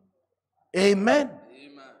 Amen. Amen.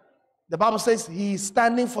 The Bible says he is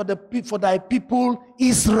standing for thy people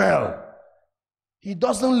Israel. He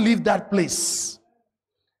doesn't leave that place.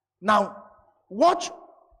 Now, watch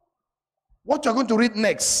what you're going to read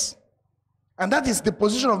next. And that is the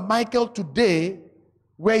position of Michael today,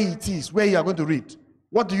 where it is, where you are going to read.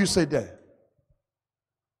 What do you say there?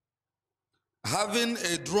 Having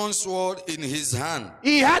a drawn sword in his hand.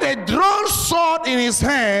 He had a drawn sword in his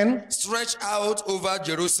hand. Stretched out over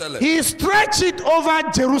Jerusalem. He stretched it over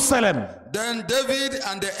Jerusalem. Then David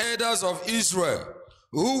and the elders of Israel,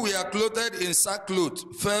 who were clothed in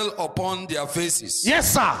sackcloth, fell upon their faces.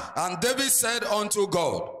 Yes, sir. And David said unto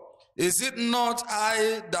God, is it not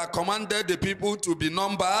I that commanded the people to be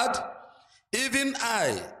numbered? Even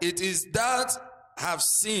I, it is that have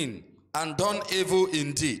sinned and done evil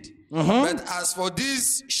indeed. But as for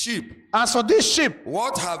these sheep,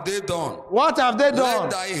 what have they done? What have they done?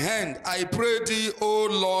 Let thy hand, I pray thee, O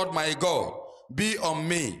Lord my God, be on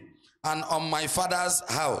me and on my father's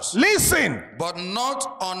house. Listen. But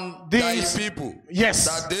not on these, thy people. Yes.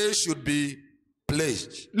 That they should be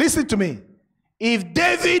plagued. Listen to me. If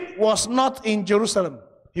David was not in Jerusalem,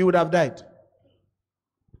 he would have died.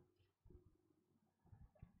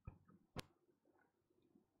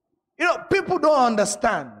 You know, people don't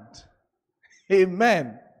understand.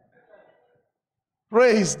 Amen.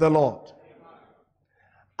 Praise the Lord.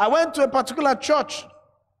 I went to a particular church,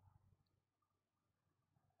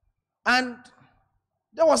 and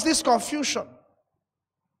there was this confusion.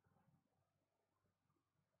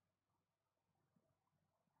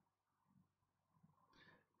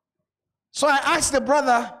 So I asked the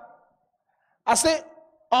brother, I said,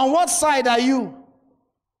 on what side are you?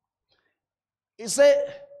 He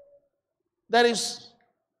said,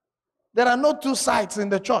 there are no two sides in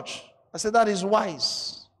the church. I said, that is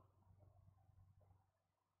wise.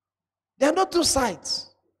 There are no two sides.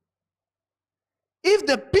 If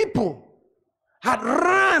the people had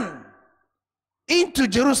run into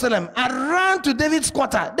Jerusalem and ran to David's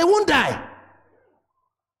quarter, they won't die.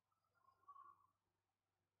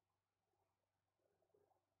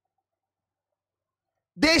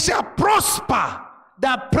 They shall prosper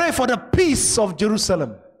that pray for the peace of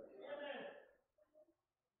Jerusalem.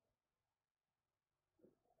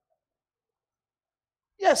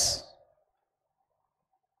 Yes.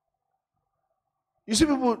 You see,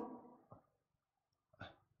 people,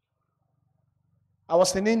 I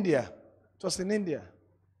was in India. It was in India.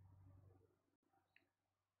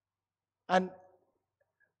 And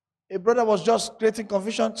a brother was just creating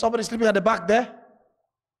confusion. Somebody sleeping at the back there.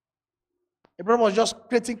 A brother was just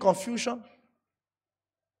creating confusion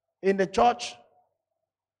in the church.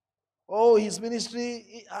 Oh, his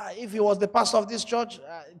ministry, if he was the pastor of this church,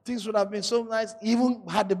 things would have been so nice. He even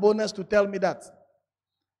had the boldness to tell me that.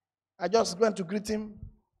 I just went to greet him.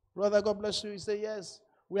 Brother, God bless you. He said, yes,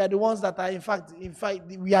 we are the ones that are, in fact,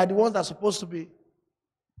 we are the ones that are supposed to be.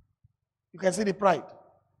 You can see the pride.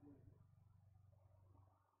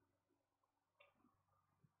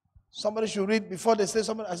 Somebody should read before they say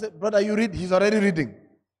something. I said, brother, you read. He's already reading.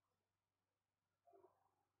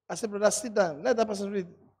 I said, brother, sit down. Let that person read.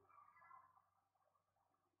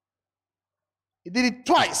 He did it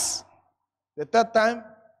twice. The third time,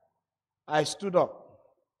 I stood up.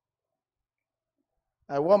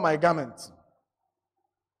 I wore my garment.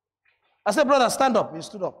 I said, brother, stand up. He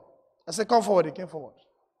stood up. I said, come forward. He came forward.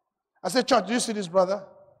 I said, church, do you see this brother?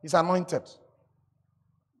 He's anointed.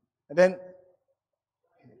 And then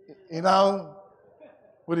he now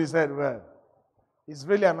put his head well. He's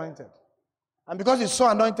really anointed. And because he's so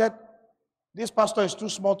anointed, this pastor is too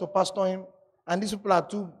small to pastor him, and these people are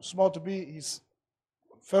too small to be his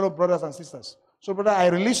fellow brothers and sisters. So, brother, I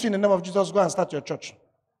release you in the name of Jesus. Go and start your church.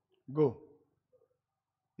 Go.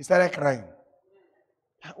 He started crying.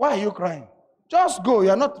 Why are you crying? Just go.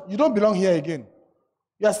 You don't belong here again.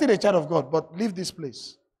 You are still a child of God, but leave this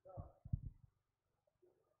place.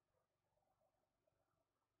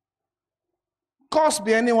 Cursed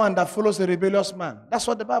be anyone that follows a rebellious man. That's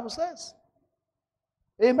what the Bible says.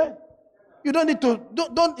 Amen. You don't need to,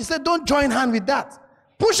 he said, don't join hand with that.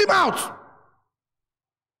 Push him out.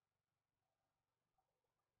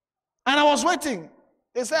 And I was waiting.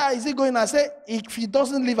 They said, is he going? I said, if he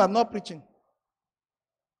doesn't leave, I'm not preaching.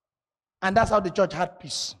 And that's how the church had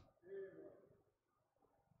peace.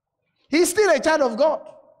 He's still a child of God.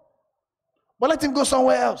 But let him go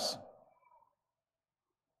somewhere else.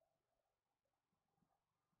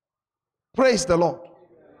 Praise the Lord.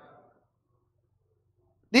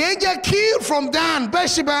 The angel killed from Dan,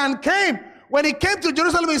 Bathsheba, and came. When he came to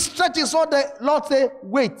Jerusalem, he stretched his sword. The Lord said,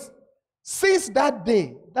 wait. Since that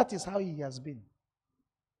day, that is how he has been.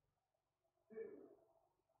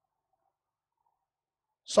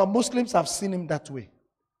 Some Muslims have seen him that way.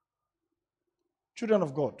 Children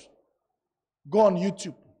of God, go on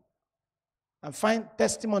YouTube and find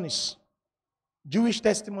testimonies, Jewish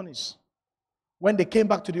testimonies, when they came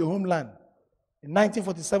back to their homeland in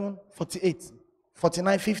 1947, 48,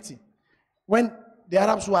 49, 50, when the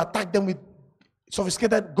Arabs who attacked them with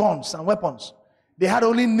sophisticated guns and weapons, they had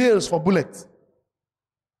only nails for bullets.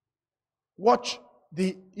 Watch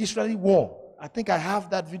the Israeli war. I think I have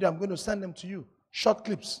that video. I'm going to send them to you. Short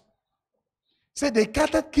clips. Say they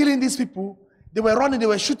started killing these people. They were running, they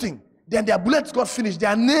were shooting. Then their bullets got finished.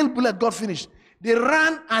 Their nail bullet got finished. They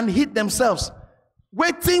ran and hid themselves,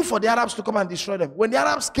 waiting for the Arabs to come and destroy them. When the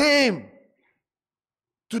Arabs came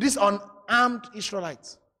to these unarmed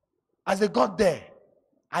Israelites, as they got there,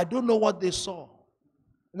 I don't know what they saw.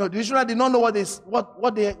 You know, the Israelites did not know what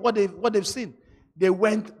they've seen. They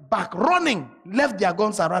went back running, left their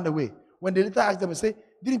guns and ran away. When they later asked them, they say,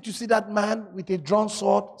 didn't you see that man with a drawn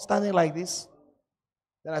sword standing like this?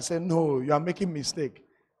 Then I said, no, you are making a mistake.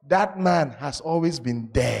 That man has always been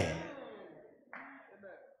there.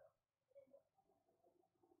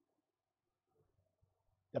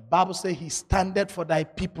 The Bible says he standeth for thy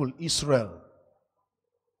people, Israel.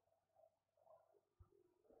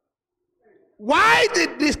 Why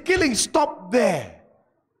did this killing stop there?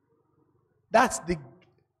 That's the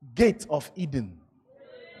gate of Eden.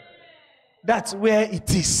 That's where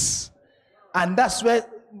it is. And that's where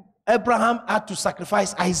Abraham had to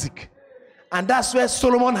sacrifice Isaac. And that's where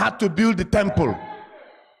Solomon had to build the temple.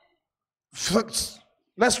 First,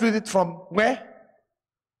 let's read it from where?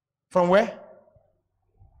 From where?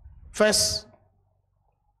 First,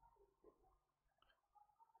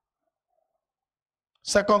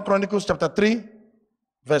 2 Chronicles chapter 3,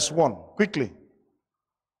 verse 1. Quickly.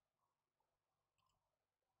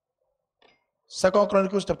 2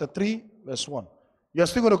 Chronicles chapter 3, verse 1. You are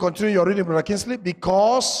still going to continue your reading, Brother Kingsley,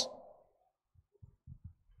 because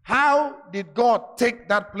how did God take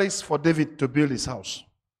that place for David to build his house?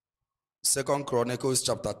 2 Chronicles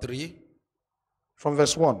chapter 3. From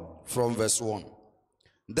verse 1. From verse 1.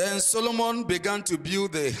 Then Solomon began to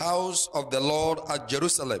build the house of the Lord at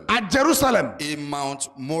Jerusalem. At Jerusalem. In Mount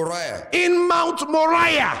Moriah. In Mount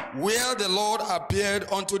Moriah. Where the Lord appeared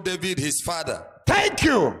unto David his father. Thank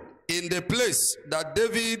you. In the place that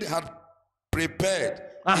David had prepared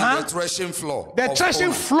in the threshing floor. The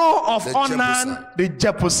threshing floor of Unnamed, the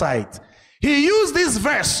Jebusite. He used this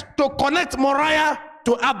verse to connect Moriah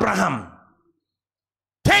to Abraham.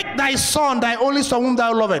 Take thy son, thy only son whom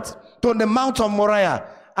thou lovest, to the mount of Moriah,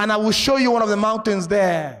 and I will show you one of the mountains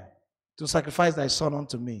there to sacrifice thy son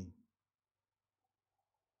unto me.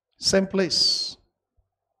 Same place.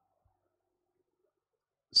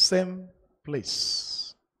 Same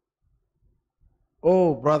place.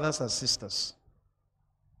 Oh, brothers and sisters.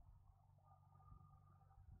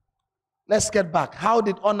 Let's get back. How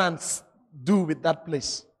did Onan do with that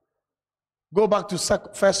place? Go back to 1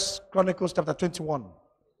 Chronicles chapter 21.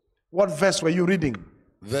 What verse were you reading?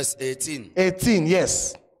 Verse 18. 18,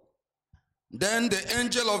 yes. Then the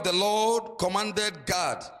angel of the Lord commanded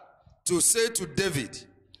Gad to say to David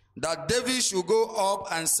that David should go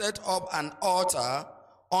up and set up an altar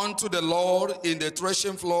unto the Lord in the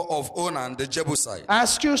threshing floor of Onan the Jebusite.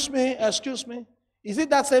 Excuse me. Is it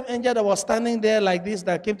that same angel that was standing there like this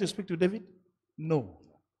that came to speak to David? No.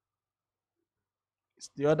 It's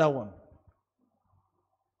the other one.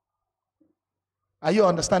 Are you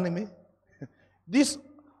understanding me? This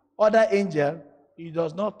other angel, he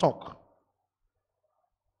does not talk.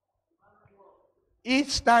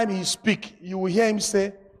 Each time he speaks, you will hear him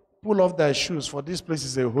say, pull off thy shoes, for this place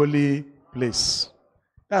is a holy place.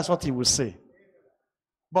 That's what he will say.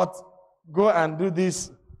 But go and do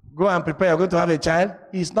this, go and prepare, you're going to have a child.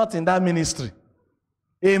 He's not in that ministry.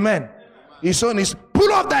 Amen. His own is,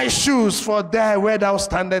 pull off thy shoes, for there where thou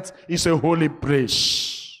standest is a holy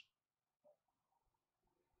place.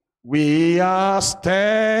 We are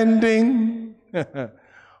standing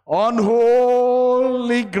on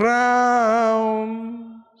holy grounds,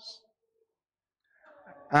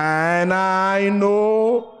 and I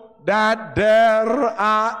know that there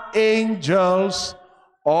are angels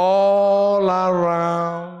all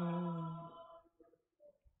around.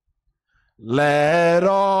 Let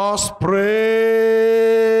us praise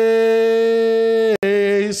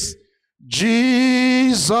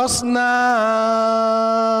Jesus now.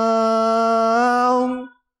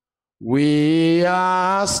 We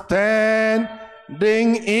are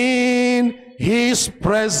standing in his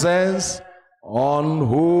presence on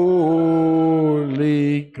holy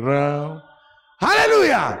ground.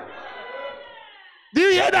 Hallelujah. Do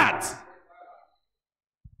you hear that?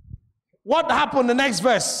 What happened the next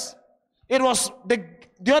verse? It was the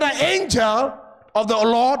other angel of the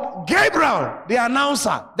Lord, Gabriel, the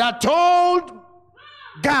announcer, that told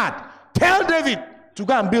God, tell David to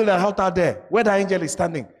go and build an altar there where the angel is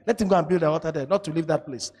standing. Let him go and build an altar there, not to leave that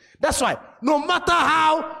place. That's why no matter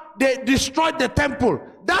how they destroyed the temple,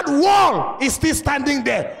 that wall is still standing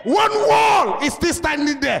there. One wall is still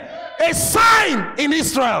standing there. A sign in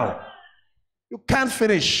Israel. You can't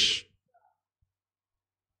finish.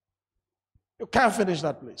 You can't finish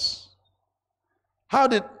that place. How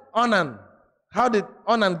did Onan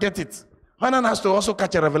get it? Onan has to also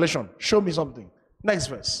catch a revelation. Show me something. Next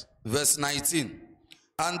verse. Verse 19.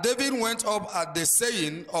 And David went up at the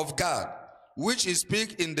saying of God, which he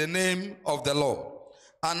spake in the name of the Lord.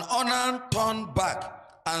 And Onan turned back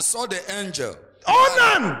and saw the angel.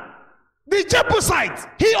 Onan, the Jebusite,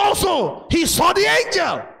 he saw the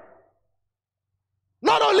angel.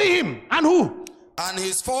 Not only him, and who? And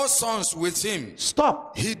his 4 sons with him.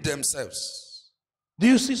 Stop. Hid themselves. Do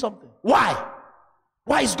you see something? Why?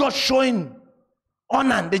 Why is God showing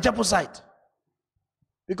Onan, the Jebusite?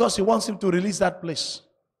 Because he wants him to release that place.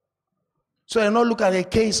 So you don't look at a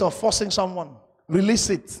case of forcing someone. Release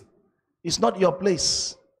it. It's not your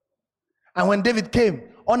place. And when David came,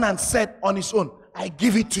 Onan said on his own, I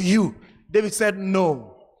give it to you. David said,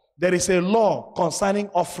 no. There is a law concerning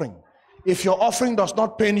offering. If your offering does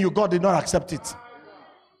not pain you, God did not accept it.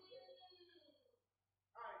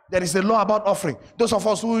 There is a law about offering. Those of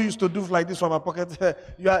us who used to do like this from our pocket,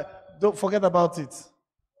 don't forget about it.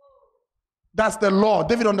 That's the law.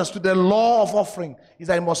 David understood the law of offering is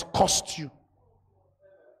that it must cost you.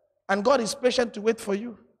 And God is patient to wait for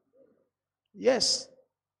you. Yes.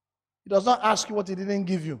 He does not ask you what he didn't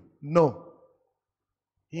give you. No.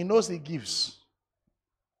 He knows he gives.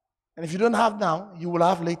 And if you don't have now, you will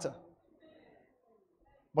have later.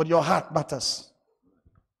 But your heart matters.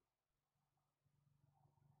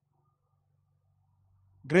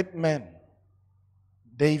 Great men,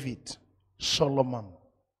 David, Solomon,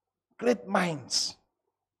 great minds.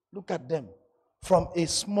 Look at them. From a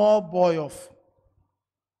small boy of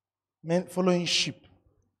men following sheep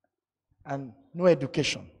and no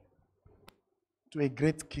education to a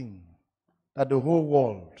great king that the whole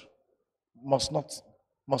world must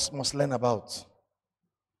learn about.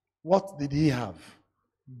 What did he have?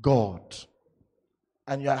 God.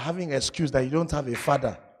 And you are having an excuse that you don't have a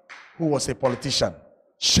father who was a politician.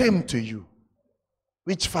 Shame to you.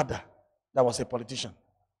 Which father that was a politician?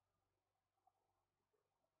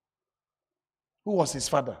 Who was his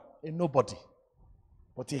father? A nobody.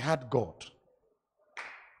 But he had God.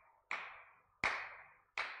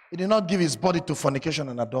 He did not give his body to fornication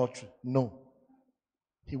and adultery. No.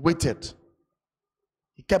 He waited.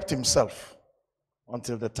 He kept himself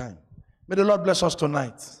until the time. May the Lord bless us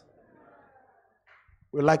tonight.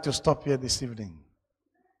 We'd like to stop here this evening.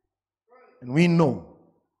 And we know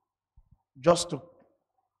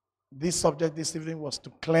this subject this evening was to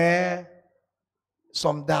clear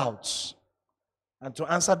some doubts and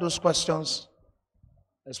to answer those questions,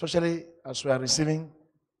 especially as we are receiving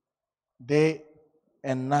day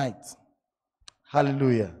and night.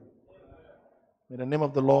 Hallelujah. May the name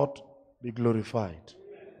of the Lord be glorified.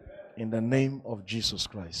 In the name of Jesus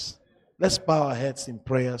Christ. Let's bow our heads in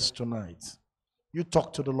prayers tonight. You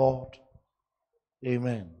talk to the Lord.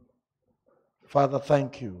 Amen. Father,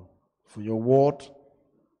 thank you for your word.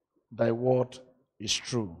 Thy word is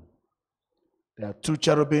true. There are 2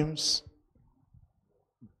 cherubims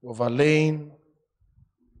overlaying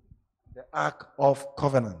the Ark of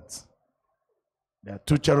Covenant. There are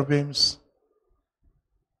 2 cherubims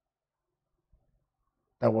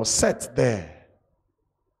that was set there.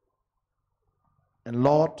 And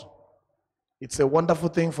Lord, it's a wonderful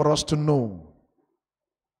thing for us to know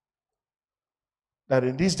that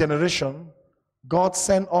in this generation, God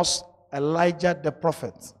sent us Elijah the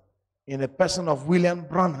prophet in the person of William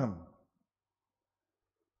Branham.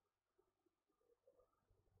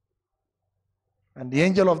 And the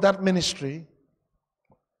angel of that ministry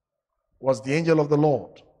was the angel of the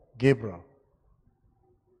Lord, Gabriel.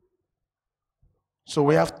 So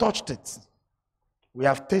we have touched it. We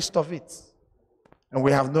have taste of it. And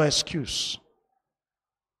we have no excuse.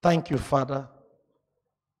 Thank you, Father,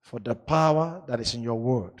 for the power that is in your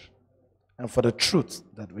word and for the truth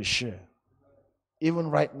that we share. Even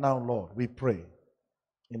right now, Lord, we pray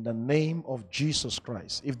In the name of Jesus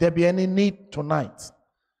Christ. If there be any need tonight,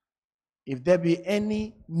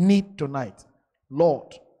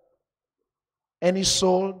 Lord, any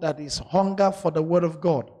soul that is hunger for the word of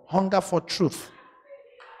God, hunger for truth,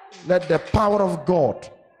 let the power of God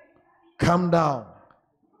come down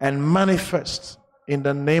and manifest in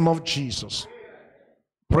the name of Jesus.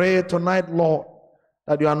 Pray tonight, Lord,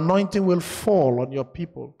 that your anointing will fall on your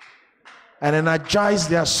people and energize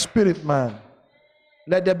their spirit, man.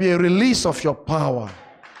 Let there be a release of your power.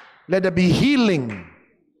 Let there be healing.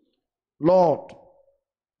 Lord,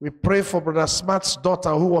 we pray for Brother Smart's daughter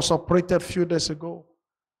who was operated a few days ago.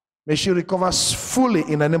 May she recover fully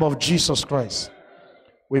in the name of Jesus Christ.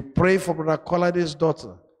 We pray for Brother Kolade's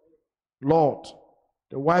daughter. Lord,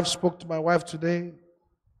 the wife spoke to my wife today.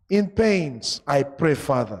 In pains, I pray,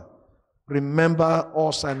 Father, remember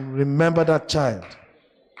us and remember that child.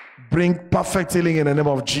 Bring perfect healing in the name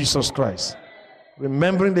of Jesus Christ.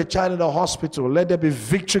 Remembering the child in the hospital, let there be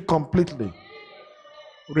victory completely.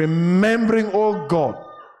 Remembering, oh God,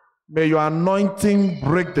 may your anointing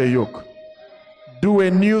break the yoke. Do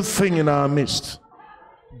a new thing in our midst.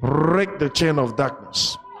 Break the chain of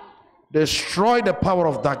darkness. Destroy the power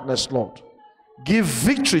of darkness, Lord. Give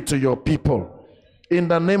victory to your people. In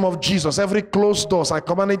the name of Jesus, every closed door, I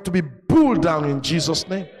command it to be pulled down in Jesus'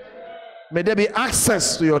 name. May there be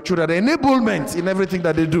access to your children, enablement in everything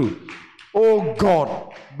that they do. Oh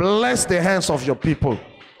God, bless the hands of your people.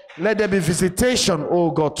 Let there be visitation, oh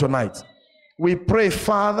God, tonight. We pray,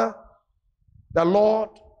 Father, that Lord,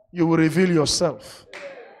 you will reveal yourself.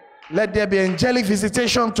 Let there be angelic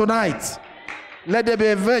visitation tonight. Let there be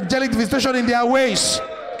angelic visitation in their ways.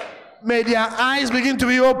 May their eyes begin to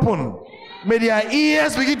be open. May their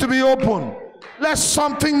ears begin to be open. Let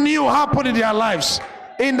something new happen in their lives.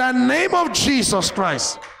 In the name of Jesus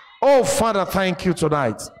Christ. Oh, Father, thank you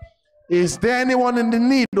tonight. Is there anyone in the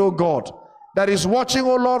need, oh God, that is watching,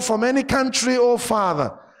 oh Lord, from any country, oh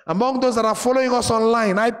Father, among those that are following us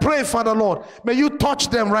online? I pray, Father, Lord, may you touch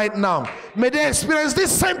them right now. May they experience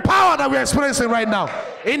this same power that we're experiencing right now.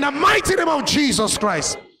 In the mighty name of Jesus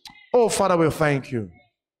Christ. Oh, Father, we thank you.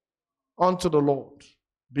 Unto the Lord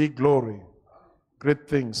be glory. Great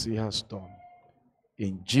things he has done.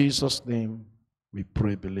 In Jesus' name we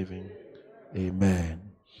pray, believing. Amen.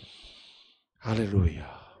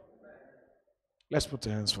 Hallelujah. Let's put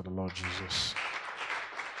our hands for the Lord Jesus.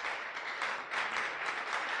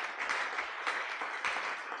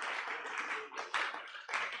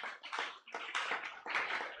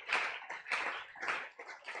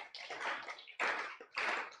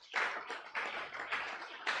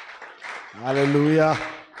 Hallelujah.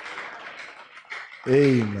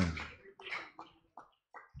 Amen.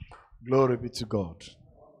 Glory be to God.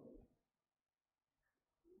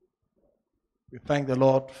 We thank the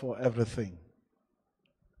Lord for everything.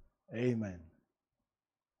 Amen.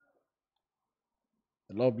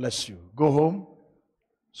 The Lord bless you. Go home,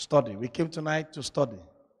 study. We came tonight to study.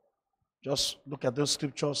 Just look at those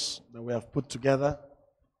scriptures that we have put together.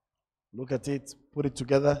 Look at it, put it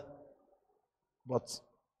together. But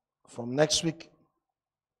from next week,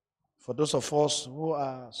 for those of us who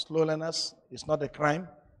are slow learners, it's not a crime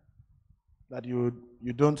that you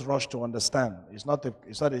don't rush to understand. It's not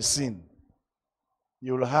a sin.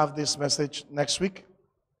 You will have this message next week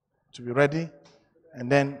to be ready, and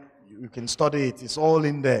then you can study it. It's all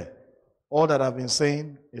in there. All that I've been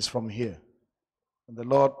saying is from here. And the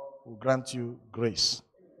Lord will grant you grace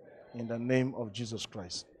in the name of Jesus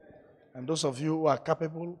Christ. And those of you who are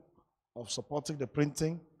capable of supporting the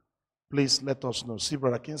printing, please let us know. See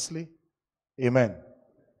Brother Kingsley. Amen.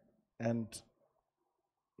 And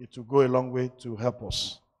it will go a long way to help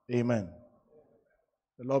us. Amen.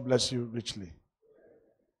 The Lord bless you richly.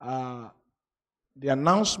 The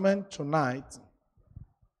announcement tonight,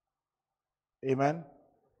 amen,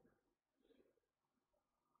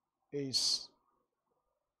 is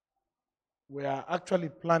we are actually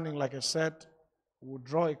planning, like I said, we'll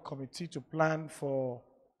draw a committee to plan for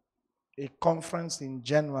a conference in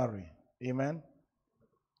January. Amen.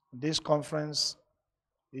 This conference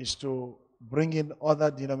is to bring in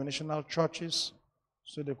other denominational churches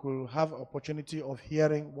so they could have opportunity of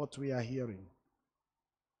hearing what we are hearing,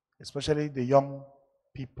 especially the young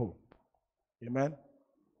people. Amen.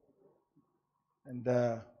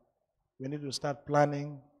 And we need to start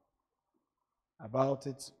planning about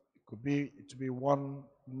it. It to be one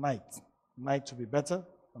night to be better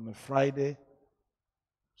on a Friday,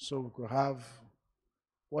 so we could have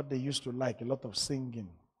what they used to like, a lot of singing,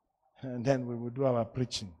 and then we will do our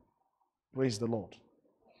preaching. Praise the Lord.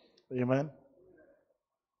 Amen.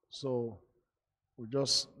 So we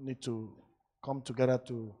just need to come together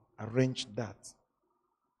to arrange that.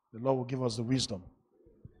 the Lord will give us the wisdom.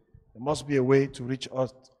 There must be a way to reach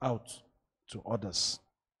out to others.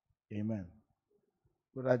 Amen.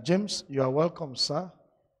 Brother James, you are welcome, sir.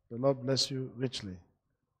 The Lord bless you richly.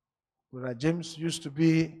 Brother James used to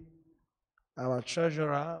be our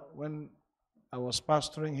treasurer when I was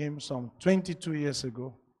pastoring him some 22 years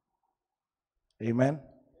ago. Amen.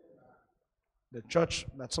 The church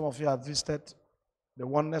that some of you have visited, the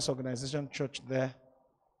Oneness Organization Church there.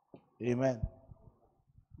 Amen.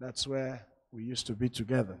 That's where we used to be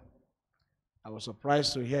together. I was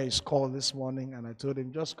surprised to hear his call this morning, and I told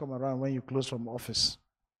him, just come around when you close from office.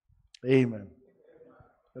 Amen.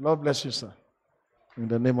 The Lord bless you, sir. In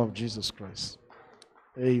the name of Jesus Christ.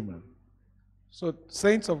 Amen. So,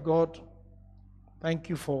 saints of God, thank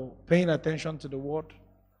you for paying attention to the word.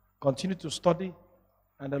 Continue to study,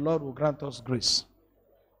 and the Lord will grant us grace.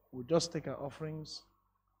 We'll just take our offerings,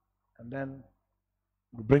 and then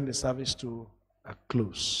we'll bring the service to a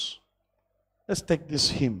close. Let's take this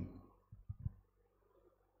hymn.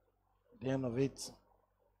 At the end of it,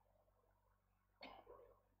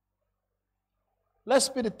 let's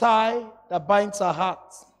be the tie that binds our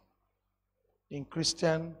hearts in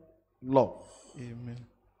Christian love. Amen.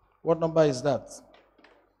 What number is that?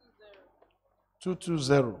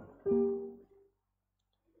 220.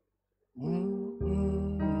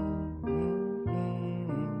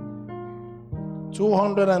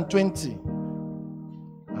 220.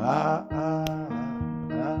 La la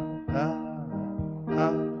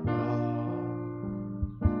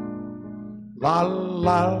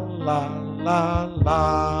la la la la la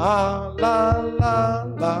la la la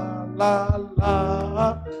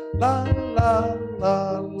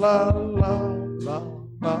la la la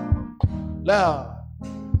la.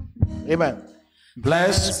 Amen.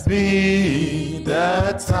 Blessed be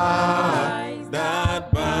the tie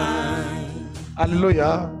that binds.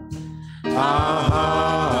 Hallelujah. Our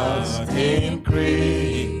hearts in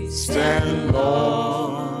Christian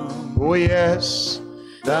love. Oh yes.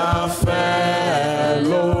 The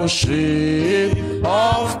fellowship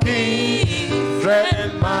of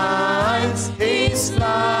kindred minds is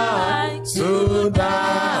like to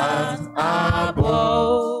that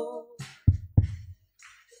above.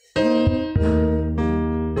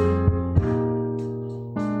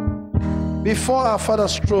 Before our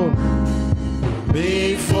Father's throne,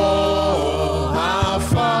 before our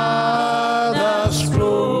Father's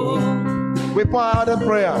throne, we pour out a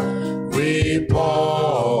prayer. We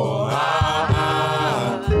pour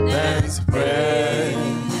out and pray.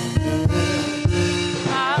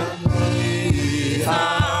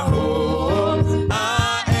 Our hope,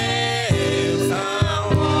 our aim,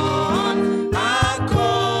 our one, our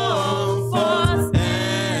comfort,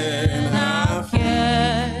 and our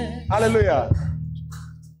care. Hallelujah.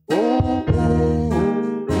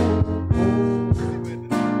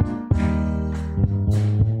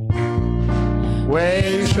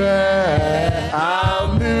 We share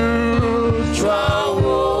our mutual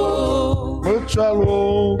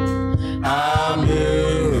woe, our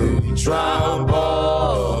mutual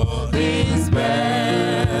bodies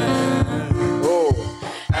bear. Oh,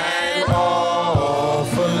 and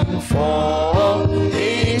often for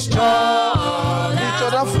each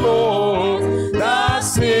other flow the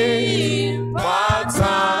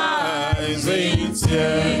sympathizing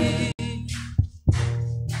tears.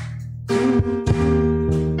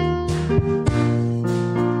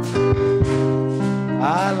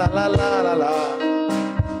 La la la la la.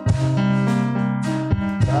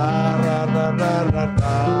 Da ra ra ra ra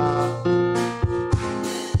ra.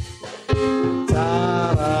 Da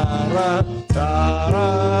ra ra da ra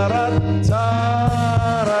ra da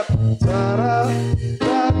ra da ra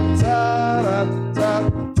da ra da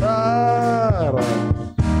da ra.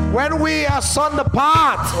 When we are son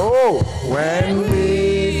apart, oh, when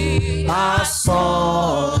we are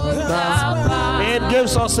son apart, it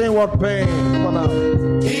gives us inward pain. Come on now.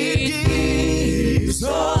 It gives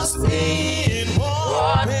us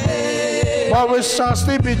inward pain. But we shall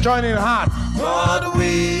still be joining heart. But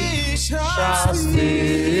we shall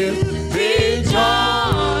still be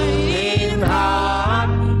joining heart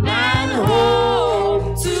and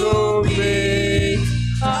hope to meet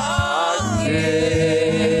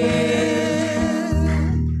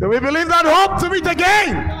again. Do we believe that hope to meet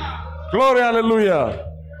again? Glory, hallelujah.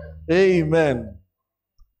 Amen.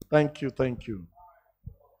 Thank you, thank you.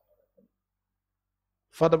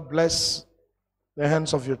 Father, bless the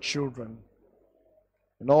hands of your children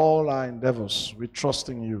in all our endeavors. We trust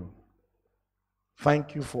in you.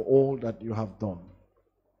 Thank you for all that you have done.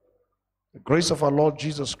 The grace of our Lord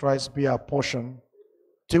Jesus Christ be our portion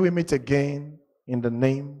till we meet again in the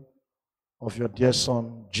name of your dear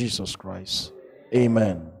Son, Jesus Christ.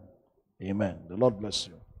 Amen. Amen. The Lord bless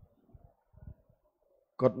you.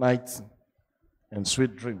 Good night and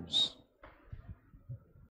sweet dreams.